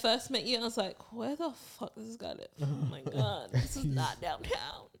 when I first met you, I was like, where the fuck does this guy live? Oh my God, this is not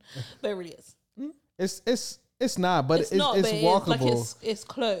downtown. But it really is. It's not, but it's walkable. It's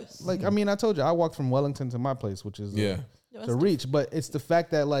close. Like, I mean, I told you, I walked from Wellington to my place, which is the reach. But it's the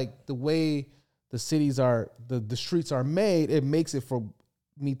fact that like the way the cities are, the streets are made, it makes it for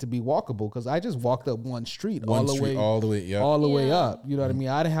me to be walkable, because I just walked up one street all the way up. You know what I mean?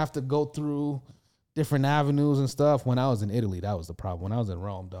 I didn't have to go through different avenues and stuff. When I was in Italy, that was the problem. When I was in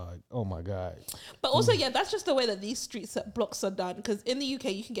Rome, dog, oh my God. But also, that's just the way that these blocks are done. Because in the UK,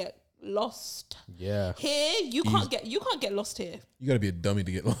 you can get lost. Yeah. Here, you can't get lost here. You gotta be a dummy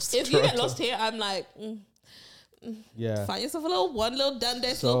to get lost. If you get lost here, I'm like, find yourself one little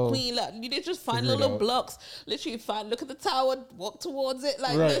Dundas, little Queen. Like, you need to just find little blocks. Literally look at the tower, walk towards it.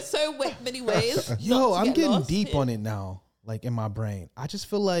 Like, there's so many ways. Yo, I'm getting deep on it now. Like in my brain, I just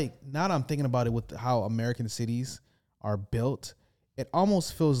feel like now that I'm thinking about it with how American cities are built, it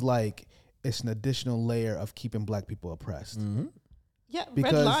almost feels like it's an additional layer of keeping Black people oppressed. Yeah,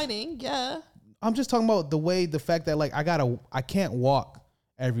 redlining. Yeah, I'm just talking about the fact that like I can't walk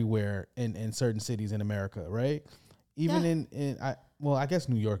everywhere in certain cities in America, right? Even I guess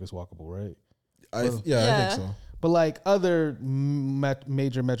New York is walkable, right? I think so. But like other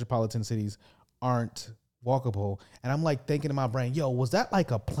major metropolitan cities aren't walkable. And I'm like thinking in my brain, yo, was that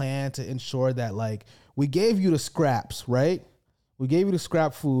like a plan to ensure that like we gave you the scraps, right? We gave you the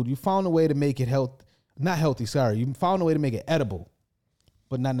scrap food. You found a way to make it not healthy, sorry. You found a way to make it edible,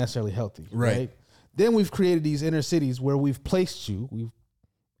 but not necessarily healthy, right? Then we've created these inner cities where we've placed you.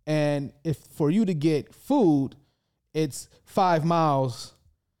 And if for you to get food, it's 5 miles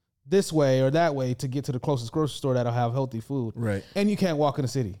this way or that way to get to the closest grocery store that'll have healthy food. Right. And you can't walk in the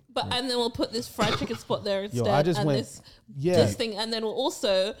city. But and then we'll put this fried chicken spot there instead. I just and went- this thing, and then we'll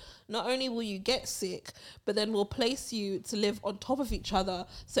also not only will you get sick, but then we'll place you to live on top of each other,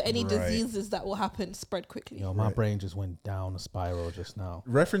 so any diseases that will happen spread quickly. My brain just went down a spiral just now.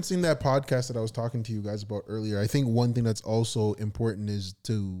 Referencing that podcast that I was talking to you guys about earlier, I think one thing that's also important is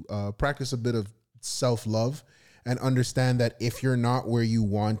to practice a bit of self-love and understand that if you're not where you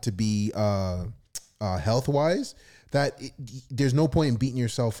want to be health-wise, there's no point in beating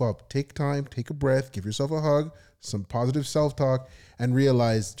yourself up. Take time, take a breath, give yourself a hug, some positive self-talk, and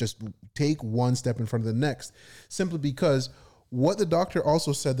realize just take one step in front of the next. Simply because what the doctor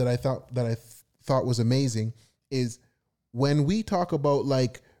also said that I thought was amazing is when we talk about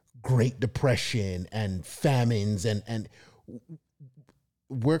like Great Depression and famines and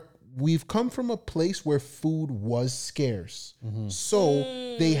we've come from a place where food was scarce. So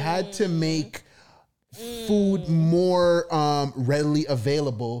they had to make food more readily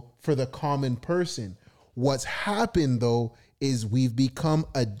available for the common person. What's happened though is we've become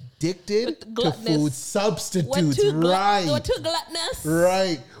addicted to food substitutes. We're too gluttonous.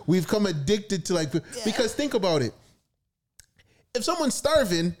 Right. We've come addicted to because think about it. If someone's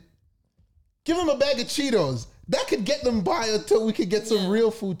starving, give them a bag of Cheetos. That could get them by until we could get some real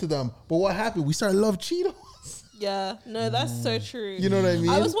food to them. But what happened? We started to love Cheetos. Yeah, no, that's so true. You know what I mean?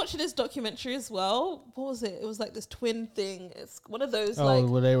 I was watching this documentary as well. What was it? It was like this twin thing. It's one of those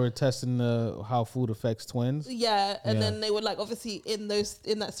where they were testing how food affects twins. Yeah, and then they would like obviously in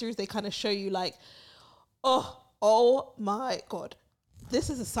that series they kind of show you like, oh my god,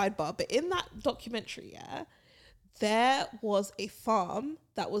 this is a sidebar, but in that documentary, there was a farm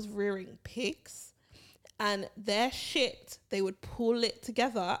that was rearing pigs, and their shit they would pull it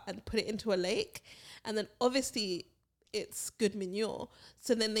together and put it into a lake. And then obviously it's good manure.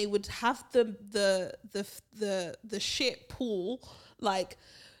 So then they would have the shit pool like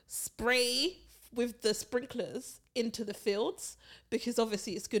spray with the sprinklers into the fields, because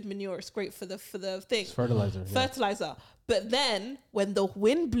obviously it's good manure. It's great for the thing. It's fertilizer. Fertilizer. But then when the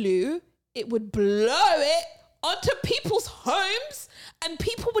wind blew, it would blow it onto people's homes and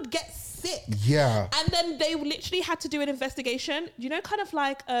people would get sick. Yeah. And then they literally had to do an investigation. You know, kind of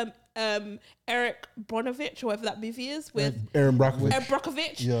like Eric Bronovich, or whatever that movie is with Aaron Brockovich. Aaron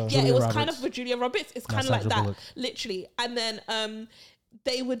Brockovich. Yeah. Yeah, it was Roberts. kind of with Julia Roberts. It's kind of like Sandra that, Bullock. literally. And then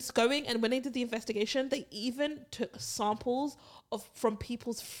they would going, and when they did the investigation, they even took samples from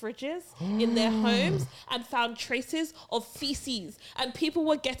people's fridges in their homes and found traces of feces, and people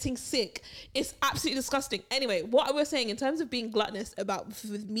were getting sick. It's absolutely disgusting. Anyway, what I was saying in terms of being gluttonous about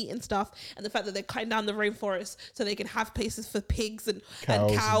with meat and stuff, and the fact that they're cutting down the rainforest so they can have places for pigs and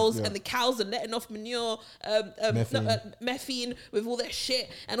cows, and the cows are letting off manure, methane with all their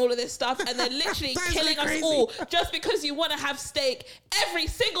shit and all of this stuff, and they're literally killing us all just because you want to have steak every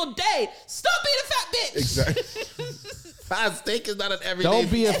single day. Stop being a fat bitch. Exactly. Fat steak is not an everyday Don't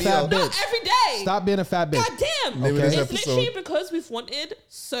be a fat meal. bitch. Not every day. Stop being a fat bitch. God damn. Name of this It's episode. literally because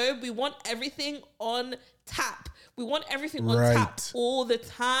we want everything on tap. We want everything on tap all the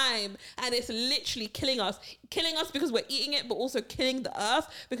time. And it's literally killing us. Killing us because we're eating it, but also killing the earth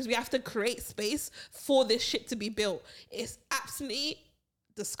because we have to create space for this shit to be built. It's absolutely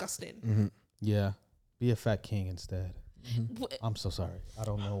disgusting. Mm-hmm. Yeah. Be a fat king instead. I'm so sorry. I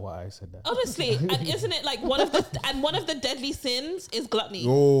don't know why I said that. Honestly, and isn't it like one of the deadly sins is gluttony?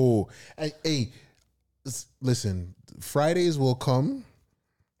 Oh, hey, listen, Fridays will come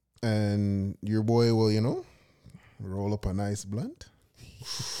and your boy will, roll up a nice blunt.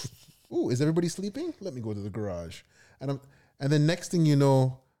 Ooh, is everybody sleeping? Let me go to the garage. And then next thing you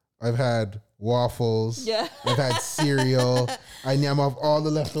know, I've had waffles. Yeah. I've had cereal. I am off all the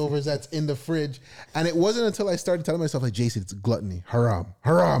leftovers that's in the fridge. And it wasn't until I started telling myself, like, Jason, it's gluttony.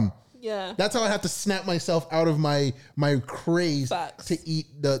 Haram. Yeah. That's how I have to snap myself out of my craze Facts. to eat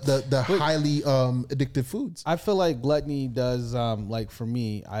the highly addictive foods. I feel like gluttony does, like for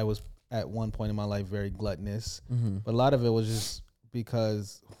me, I was at one point in my life very gluttonous. But a lot of it was just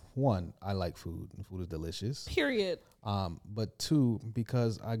because, one, I like food and food is delicious. Period. But two,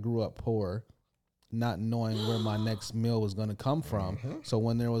 because I grew up poor, not knowing where my next meal was going to come from. So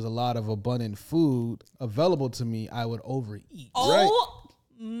when there was a lot of abundant food available to me, I would overeat. Oh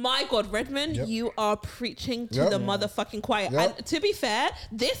my God, Redmond, you are preaching to the motherfucking choir. And to be fair,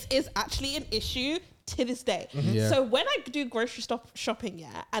 this is actually an issue to this day. Yeah. So when I do grocery shopping,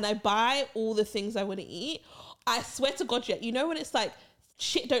 and I buy all the things I want to eat, I swear to God, when it's like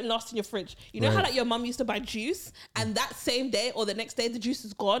shit don't last in your fridge. You know how Right. like your mum used to buy juice and that same day or the next day the juice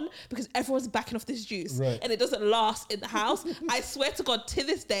is gone because everyone's backing off this juice Right. and it doesn't last in the house. I swear to God, to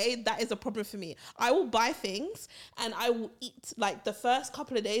this day, that is a problem for me. I will buy things and I will eat like the first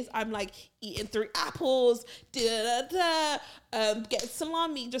couple of days. I'm like eating through apples, getting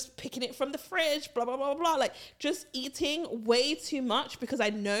salami, just picking it from the fridge, blah blah blah blah. Like just eating way too much because I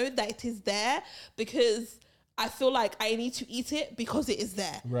know that it is there because I feel like I need to eat it because it is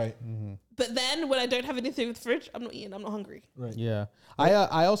there. Right. But then when I don't have anything in the fridge, I'm not eating. I'm not hungry. Right. Yeah.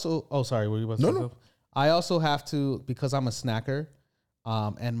 I also, oh, sorry. What were you about to say? No. I also have to, because I'm a snacker,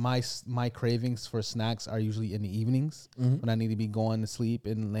 and my cravings for snacks are usually in the evenings when I need to be going to sleep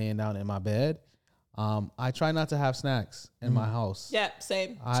and laying down in my bed. I try not to have snacks in my house. Yeah,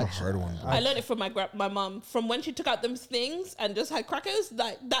 same. It's a hard one. I learned it from my mum. From when she took out them things and just had crackers,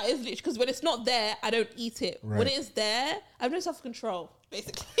 like that is literally because when it's not there, I don't eat it. When Right. it is there, I have no self-control,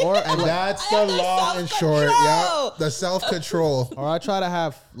 basically. And that's I the have no long and short. Yeah. self-control. The self-control. Or I try to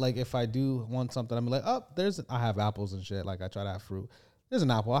have, like, if I do want something, I'm like, oh, I have apples and shit. Like, I try to have fruit. There's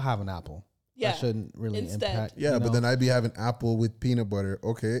an apple. I'll have an apple. Yeah, That shouldn't really instead. impact. Yeah, you but know? then I'd be having apple with peanut butter.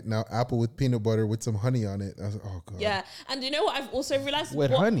 Okay, now apple with peanut butter with some honey on it. I was like, oh god. Yeah, and you know what I've also realized?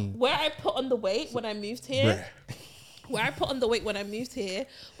 With honey? Where I put on the weight when I moved here. Bruh. Where I put on the weight when I moved here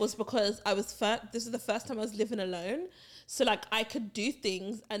was because I was this is the first time I was living alone. So like I could do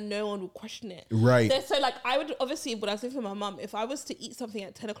things and no one would question it. Right. So like I would obviously when I was living with my mum, if I was to eat something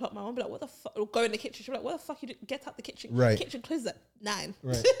at 10 o'clock, my mum would be like, what the fuck? Or go in the kitchen. She'd be like, what the fuck you do? Get out the kitchen. Right. Kitchen closes at 9.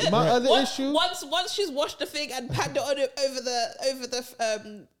 Right. My other issue. Once she's washed the thing and packed it on it over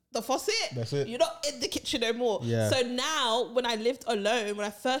the faucet, That's it. You're not in the kitchen no more. Yeah. So now, when I lived alone, when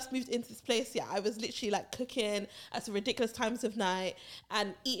I first moved into this place, I was literally like cooking at some ridiculous times of night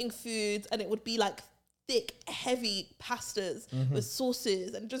and eating foods, and it would be like thick, heavy pastas with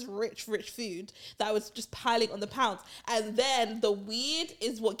sauces and just rich food that I was just piling on the pounds. And then the weed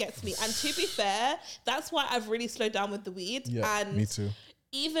is what gets me. And to be fair, that's why I've really slowed down with the weed. Yeah, and me too.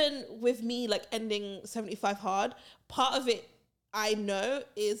 even with me like ending 75 hard, part of it I know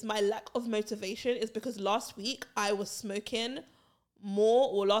is my lack of motivation is because last week I was smoking more,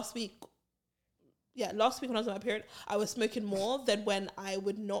 or last week when I was on my period, I was smoking more than when I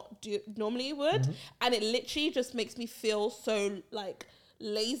would not normally would. And it literally just makes me feel so like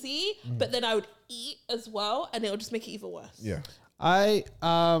lazy, but then I would eat as well and it'll just make it even worse. Yeah.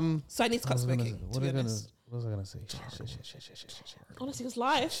 So I need to cut smoking, to be honest. What was I gonna say? Shit. Honestly, because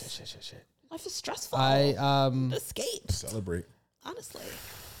life is stressful. Escape, Celebrate. honestly.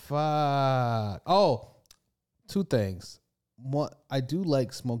 Fuck. Oh, two things. One, I do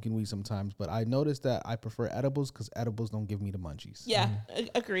like smoking weed sometimes, but I noticed that I prefer edibles because edibles don't give me the munchies. Yeah,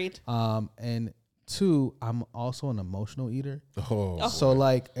 agreed. And two, I'm also an emotional eater. Oh. So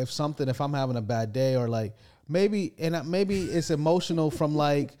like, if I'm having a bad day, or like maybe it's emotional from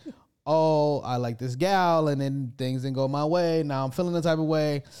like, oh, I like this gal, and then things didn't go my way. Now I'm feeling the type of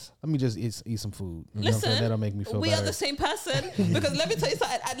way. Let me just eat some food. You know what I'm saying? Listen, That'll make me feel we better. are the same person because let me tell you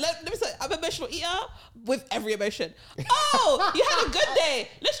something. Let me say, I'm an emotional eater with every emotion. Oh, you had a good day.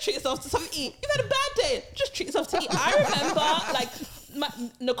 Let's treat yourself to something to eat. You've had a bad day. Just treat yourself to eat. I remember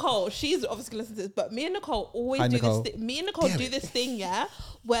like Nicole. She's obviously gonna listen to this, but me and Nicole always Hi, do Nicole. this. Me and Nicole do this thing,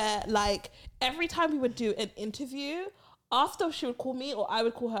 where like every time we would do an interview. After she would call me or I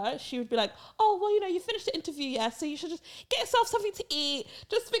would call her, she would be like, oh, well, you finished the interview, so you should just get yourself something to eat,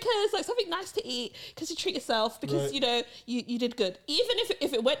 just because, like, something nice to eat, because you treat yourself, because, Right. you did good. Even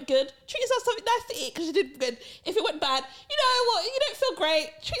if it went good, treat yourself something nice to eat, because you did good. If it went bad, you know what, you don't feel great,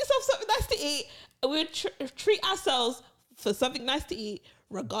 treat yourself something nice to eat. And we would treat ourselves for something nice to eat,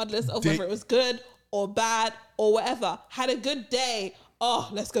 regardless of whether it was good or bad or whatever. Had a good day. Oh,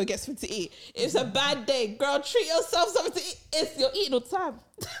 let's go get something to eat. It's a bad day, girl. Treat yourself something to eat. You're eating all the time.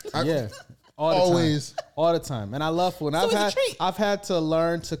 Yeah. Always. All the time. And I love food. And So it's a treat. I've had to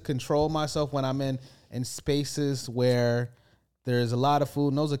learn to control myself when I'm in spaces where there's a lot of food.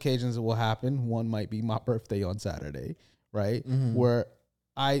 And those occasions it will happen. One might be my birthday on Saturday, right? Where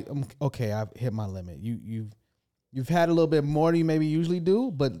I'm okay, I've hit my limit. You've had a little bit more than you maybe usually do,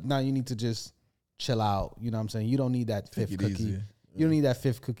 but now you need to just chill out. You know what I'm saying? You don't need that fifth Take it cookie. easy. You don't need that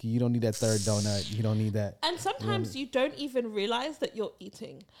fifth cookie. You don't need that third donut. You don't need that. And sometimes you don't even realize that you're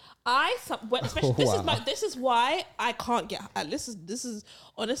eating. Especially this is why I can't get. This is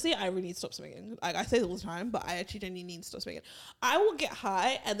honestly, I really need to stop smoking. Like I say it all the time, but I actually genuinely need to stop smoking. I will get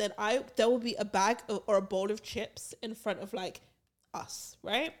high, and then there will be a bag or a bowl of chips in front of like us,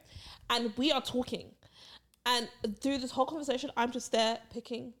 right? And we are talking, and through this whole conversation, I'm just there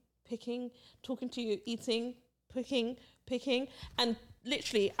picking, talking to you, eating, picking, and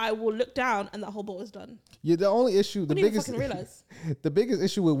literally, I will look down and that whole bottle is done. Yeah, the only issue, the I didn't biggest, even fucking realize. the biggest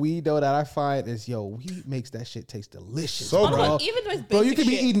issue with weed though that I find is, weed makes that shit taste delicious. So, bro. Even those basic Bro, you could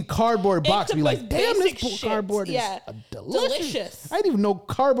be shit. eating cardboard box and be like, damn, this basic shit. cardboard is delicious. I didn't even know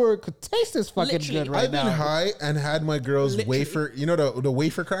cardboard could taste this fucking Literally. good right I've now. been high and had my girls Literally. wafer. You know the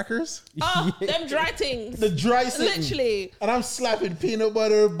wafer crackers, Oh, them dry things. the dry sitting. Literally. And I'm slapping peanut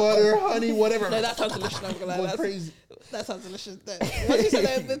butter, honey, whatever. No, that sounds delicious. I'm gonna lie. Going That's crazy. That sounds delicious. Once you said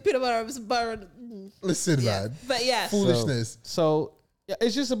that with peanut butter, with some butter. Listen, Yeah. man. But yeah. Foolishness. So yeah,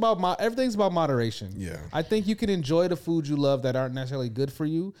 it's just about everything's about moderation. Yeah. I think you can enjoy the foods you love that aren't necessarily good for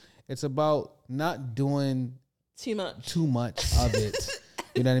you. It's about not doing Too much. too much of it.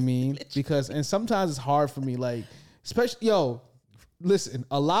 You know what I mean? Because and sometimes it's hard for me, like especially listen,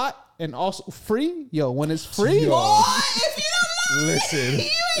 a lot and also free. When it's free, Boy, if you don't lie, Listen. you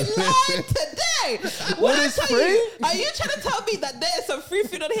ain't lying today. When it's I tell free? you, are you trying to tell me that there's some free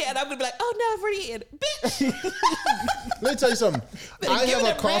food on here and I'm gonna be like, oh no, I've already eaten, bitch? Let me tell you something. I give have me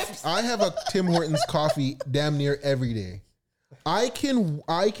a the coffee. ribs. I have a Tim Hortons coffee damn near every day. I can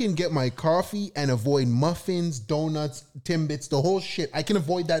get my coffee and avoid muffins, donuts, Timbits, the whole shit. I can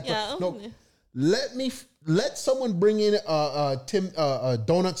avoid that. Yeah. No, let someone bring in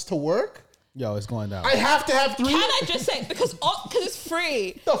donuts to work. it's going down. I have to have 3. Can I just say, because it's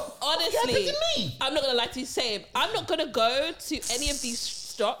free. The fuck Honestly, happened to me? I'm not gonna lie to you. Same. I'm not gonna go to any of these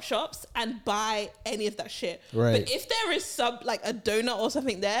shops and buy any of that shit. Right. But if there is some like a donut or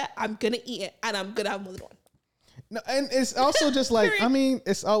something there, I'm gonna eat it and I'm gonna have more than one. No, and it's also just like, I mean,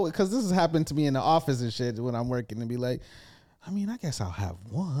 it's always because this has happened to me in the office and shit when I'm working and be like, I mean, I guess I'll have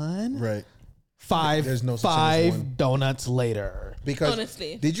one. Right. There's no such thing as one. 5 donuts later. Because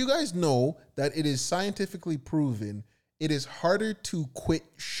Honestly. did you guys know that it is scientifically proven it is harder to quit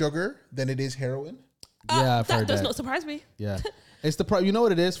sugar than it is heroin? Yeah, I've that heard does that. not surprise me. Yeah. It's you know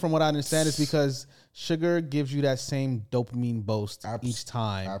what it is from what I understand is because sugar gives you that same dopamine boost each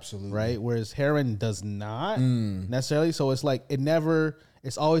time. Absolutely. Right? Whereas heroin does not necessarily. So it's like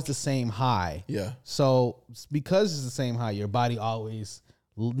it's always the same high. Yeah. So because it's the same high, your body always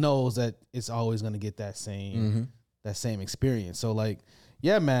knows that it's always going to get that same experience. So like,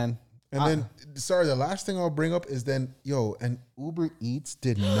 yeah, man. And then, the last thing I'll bring up is and Uber Eats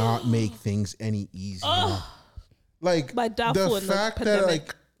did not make things any easier. Like My downfall the in the fact that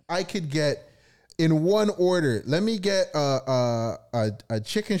pandemic. I could get in one order. Let me get a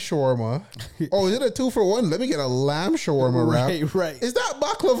chicken shawarma. Oh, is it a 2 for 1? Let me get a lamb shawarma wrap. Right. Is that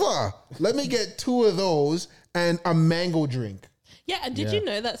baklava? Let me get 2 of those and a mango drink Yeah, and did you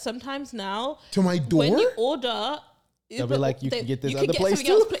know that sometimes now to my door. when you order, They'll be like, you can get this other get place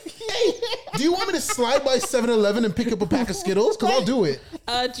something else too? Hey, do you want me to slide by 7-Eleven and pick up a pack of Skittles? Because I'll do it.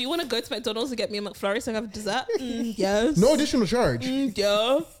 Do you want to go to McDonald's and get me a McFlurry so I can have dessert? Yes. No additional charge.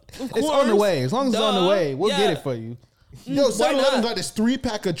 Yeah. It's on the way. As long as it's on the way, we'll get it for you. Yo, 7-Eleven not? got this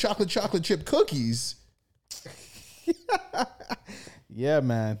 3-pack of chocolate chip cookies. Yeah,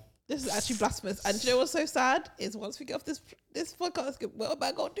 man. This is actually blasphemous. And do you know what's so sad? Is once we get off this podcast, what am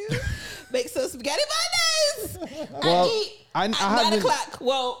I going to do? Make some spaghetti bolognese Well, and eat I at 9 haven't- o'clock.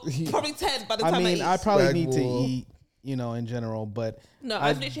 Well, probably 10 by the time I eat. I probably Swag need to wall. eat, in general, but No,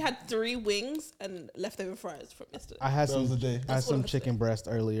 I've literally had 3 wings and leftover fries from yesterday. I had was the day. I had That's what some I chicken breast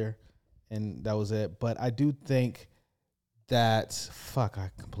earlier, and that was it. But I do think that I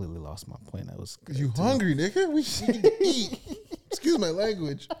completely lost my point. I was Cause you hungry, nigga? We need to eat. Excuse my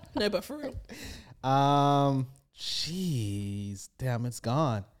language. No, but for real. Jeez, damn, it's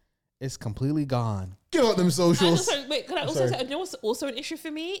gone. It's completely gone. Get out them And socials. also, wait, can I also sorry. say, you know what's also an issue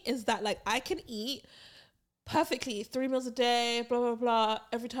for me is that like I can eat perfectly 3 meals a day, blah, blah, blah,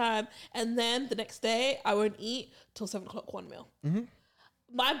 every time. And then the next day I won't eat till 7 o'clock, 1 meal.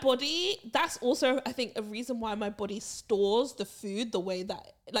 My body, that's also, I think, a reason why my body stores the food the way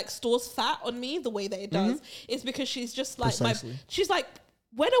that, like, stores fat on me the way that it does, is because she's just like, Precisely. she's like,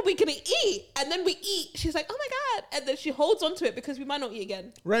 when are we going to eat? And then we eat. She's like, oh my God. And then she holds on to it because we might not eat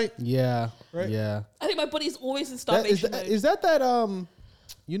again. Right. Yeah, Right. yeah. I think my body's always in Is starvation that, mode. is that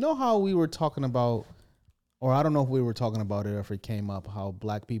you know how we were talking about, or I don't know if we were talking about it or if it came up, how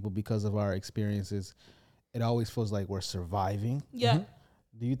black people, because of our experiences, it always feels like we're surviving. Yeah.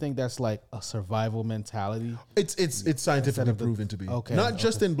 Do you think that's like a survival mentality? It's scientifically of the- proven to be. Okay, Not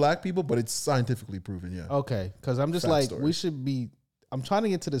just okay. in black people, but it's scientifically proven, yeah. Okay, because I'm just Fact like, story. we should be, I'm trying to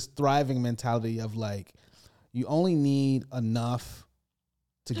get to this thriving mentality of like, you only need enough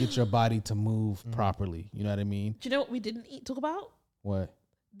to get your body to move properly. You know what I mean? Do you know what we didn't talk about? What?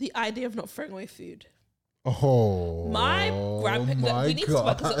 The idea of not throwing away food. Oh, My grandparents. my We need to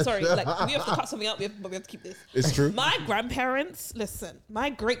talk God. about, sorry, like we have to cut something out. But we have to keep this. It's true. My grandparents. Listen,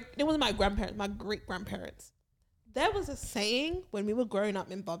 it wasn't my grandparents. My great grandparents. There was a saying when we were growing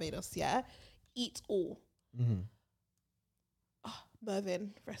up in Barbados. Yeah, eat all. Mm-hmm. Oh,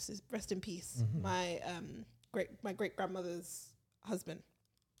 Mervyn, rest in peace. Mm-hmm. My great grandmother's husband.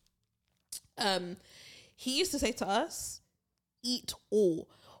 He used to say to us, "Eat all."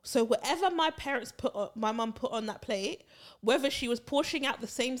 So whatever my mum put on that plate, whether she was portioning out the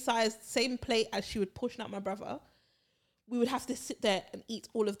same plate as she would portion out my brother, we would have to sit there and eat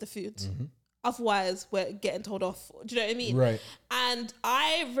all of the food. Mm-hmm. Otherwise, we're getting told off. Do you know what I mean? Right. And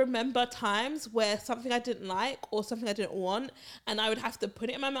I remember times where something I didn't like or something I didn't want, and I would have to put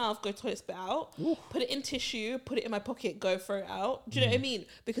it in my mouth, go toilet, spit out, put it in tissue, put it in my pocket, go throw it out. Do you know what I mean?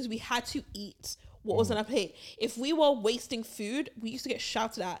 Because we had to eat what was on our plate. If we were wasting food, we used to get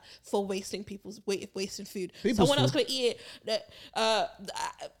shouted at for wasting wasting food. Someone else could eat it.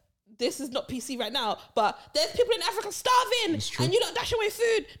 This is not PC right now, but there's people in Africa starving, and you don't dash away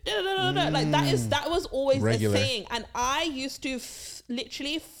food. Like that was always Regular. a saying, and I used to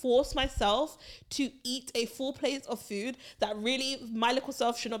literally force myself to eat a full plate of food that really my little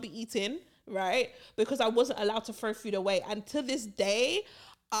self should not be eating, right? Because I wasn't allowed to throw food away, and to this day,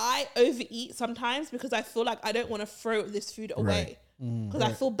 I overeat sometimes because I feel like I don't want to throw this food away. Because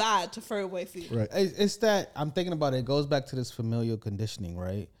I feel bad to throw away food. Right. It's that I'm thinking about it. It goes back to this familial conditioning,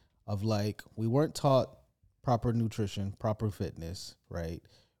 right? Of like, we weren't taught proper nutrition, proper fitness, right?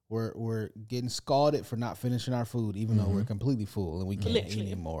 We're getting scalded for not finishing our food, even though we're completely full and we can't eat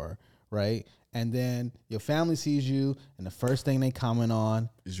anymore, right? And then your family sees you, and the first thing they comment on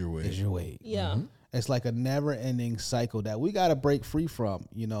Is your weight. Yeah. It's like a never-ending cycle that we got to break free from,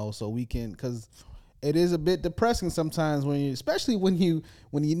 so we can, because it is a bit depressing sometimes especially when you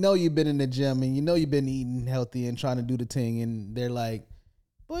know you've been in the gym and you know you've been eating healthy and trying to do the thing, and they're like,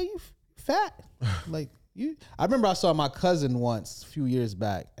 "Boy, you fat." Like you. I remember I saw my cousin once a few years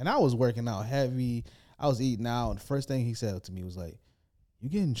back, and I was working out heavy. I was eating out, and the first thing he said to me was like, "You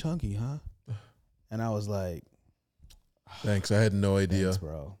getting chunky, huh?" And I was like, Thanks. I had no idea. "Thanks,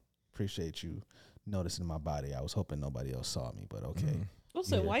 bro. Appreciate you noticing my body. I was hoping nobody else saw me, but okay."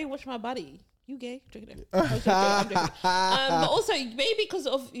 Also, why you watch my body? You gay? Joking. I'm joking. But also, maybe because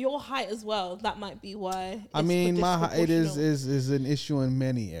of your height as well, that might be why. I mean, my height is an issue in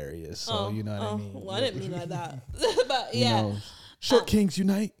many areas, so you know what I mean. Well, I didn't mean like that, but yeah. Short kings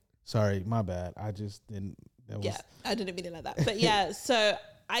unite. Sorry, my bad. I just didn't. I didn't mean it like that, but yeah. So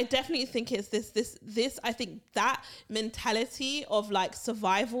I definitely think it's this. I think that mentality of like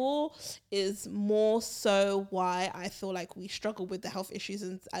survival is more so why I feel like we struggle with the health issues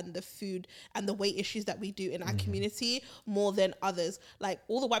and the food and the weight issues that we do in our community more than others. Like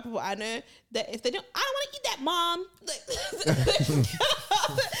all the white people I know, that if they don't, I don't want to eat that, mom.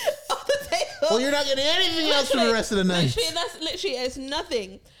 Well, you're not getting anything else for the rest of the night. Literally, it's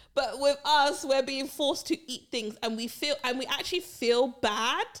nothing. But with us, we're being forced to eat things, and we actually feel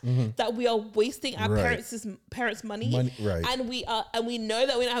bad that we are wasting our parents' money, right. and we know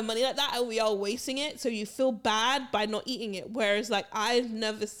that we don't have money like that, and we are wasting it. So you feel bad by not eating it. Whereas, like, I've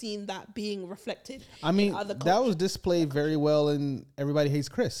never seen that being reflected. I mean, in other that was displayed very well in Everybody Hates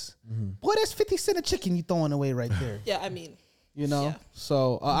Chris. Boy, that's 50 cents a chicken you throwing away right there. Yeah, I mean, Yeah.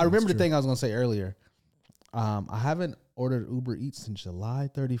 So I remember the thing I was gonna say earlier. I haven't ordered Uber Eats since July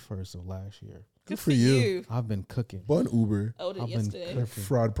 31st of last year. good for you. I've been cooking. Bun Uber. I ordered I've yesterday. been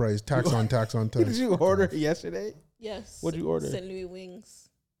Fraud price. Tax on tax on tax. Did you order it yesterday? Yes. What'd you order? St. Louis wings.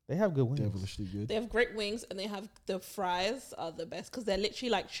 They have good wings. Devilishly good. They have great wings, and they have the fries are the best because they're literally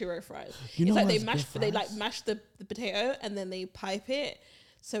like churro fries. You It's know like they what's good mash the potato and then they pipe it,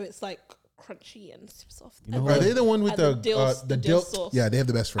 so it's like crunchy and super soft. You know And what? Are then- they the one with and the dill dill? sauce. Yeah, they have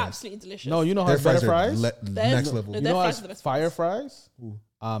the best fries. Absolutely delicious. No, you know Their how better fries are fries? next level. No, You their know fries how are the best fire fries.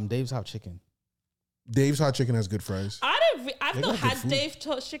 fries? Dave's Hot Chicken. Dave's Hot Chicken has good fries. I've They not got good had food. Dave's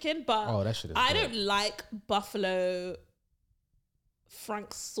Hot Chicken, but Oh, that shit is I good. don't like buffalo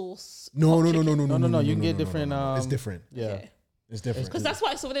Frank's sauce. No. No. You can get different. It's different. Yeah. Okay. It's different. Because that's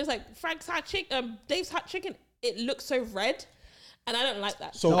why I saw when it was like Frank's Hot Chicken, Dave's Hot Chicken, it looks so red, and I don't like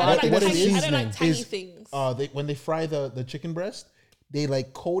that. So I don't what like it tangy, is I don't like tangy is, things. when they fry the chicken breast, they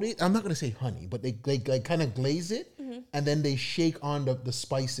like coat it. I'm not gonna say honey, but they like kind of glaze it, and then they shake on the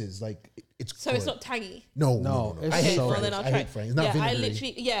spices. Like it's So good. it's not tangy. No. it's I hate so fries. Well, then I'll I try. hate fries. It's not I vinegary.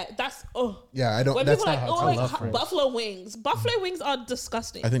 literally, that's Yeah, I don't. When That's people are not like, how. oh, I love like fries. buffalo wings. Buffalo wings are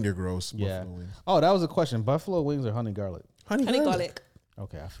disgusting. I think they're gross. Yeah. Buffalo wings. Oh, that was a question. Buffalo wings or honey garlic? Honey Honey garlic.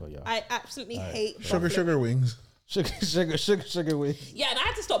 Okay, I feel y'all. I absolutely hate Sugar buffalo. wings. sugar with. Yeah, and I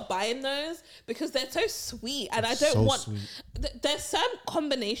had to stop buying those because they're so sweet, and I don't so want. sweet. There's some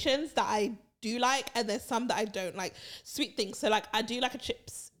combinations that I do like, and there's some that I don't like. Sweet things. So like, I do like a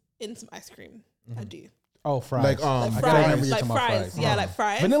chips in some ice cream. I do. Oh, fries. Like, I Like gotta remember fries, you're like talking about fries. Yeah, like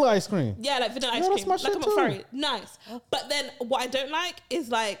fries. Vanilla ice cream. Yeah, like vanilla ice Yeah, that's cream. my Like shit I'm too. sorry, nice. But then what I don't like is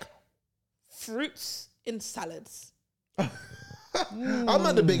like fruits in salads. I'm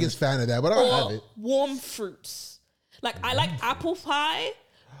not the biggest fan of that, but I'll have Or it. warm fruits. Like I like apple pie,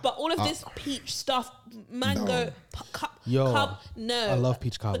 but all of this peach stuff, mango, Yo, no, I love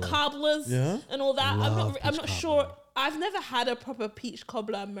peach the cobbler. cobblers Yeah? and all that. Love I'm peach not sure. I've never had a proper peach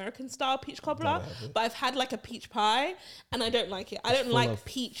cobbler, American style peach cobbler, but I've had like a peach pie, and I don't like it. I don't Full like of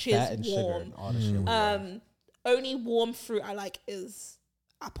peaches fat and sugar warm. and all the shit. Only warm fruit I like is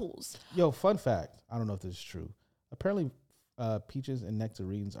apples. Yo, fun fact. I don't know if this is true. Apparently, peaches and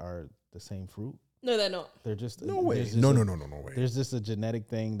nectarines are the same fruit. No, they're not. They're just No way. there's just No a- way. There's just a genetic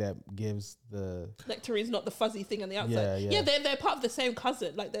thing that gives the Nectarine's not the fuzzy thing on the outside. Yeah, yeah. They're part of the same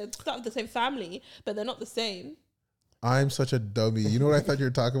cousin. Like they're part of the same family, but they're not the same. I'm such a dummy. You know what I thought you were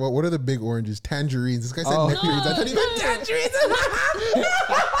talking about? What are the big oranges? Tangerines. This guy said Oh. nectarines. I thought he meant tangerines.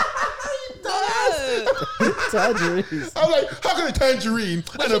 tangerines. I'm like, how can a tangerine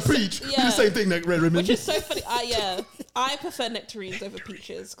and a peach be yeah. the same thing, like Red Ribbon? Which is so funny. I prefer nectarines over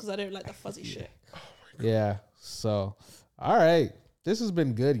peaches because I don't like the fuzzy shit. Yeah. So, all right. This has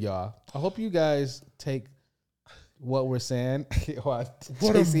been good, y'all. I hope you guys take what we're saying. What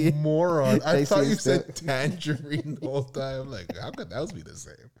JC a moron. I JC thought you is still- said tangerine the whole time. Like, how could those be the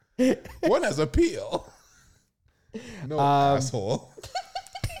same? One has a peel. No, asshole.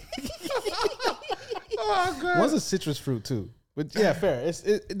 Oh, God. One's a citrus fruit too. But yeah, fair.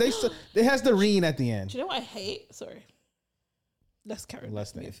 It has the reen at the end. Do you know what I hate? Sorry. Let's carry on.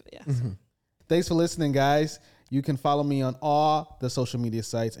 Less than. Move. Yeah. Thanks for listening, guys. You can follow me on all the social media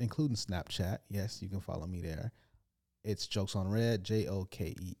sites, including Snapchat. Yes, you can follow me there. It's Jokes on Red,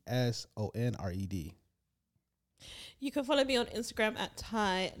 JOKESONRED. You can follow me on Instagram at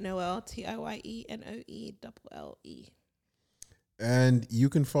Ty Noel, TIYENOELLE. And you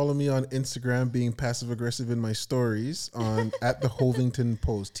can follow me on Instagram being passive aggressive in my stories on at the Hovington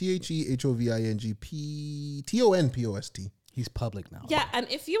Post. THEHOVINGPTONPOST. He's public now. Yeah, and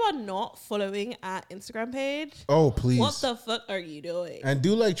if you are not following our Instagram page, Oh, please. what the fuck are you doing? And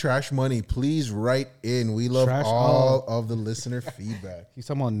do like Trash Money. Please write in. We love Trash- all of the listener feedback. He's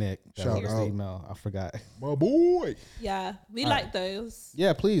talking about Nick. That Shout was the out. email. I forgot. My boy. Yeah, we like those.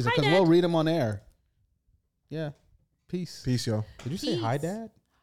 Yeah, please, Hi, because Dad. we'll read them on air. Yeah. Peace. Peace, y'all. Did you say hi, Peace. Dad?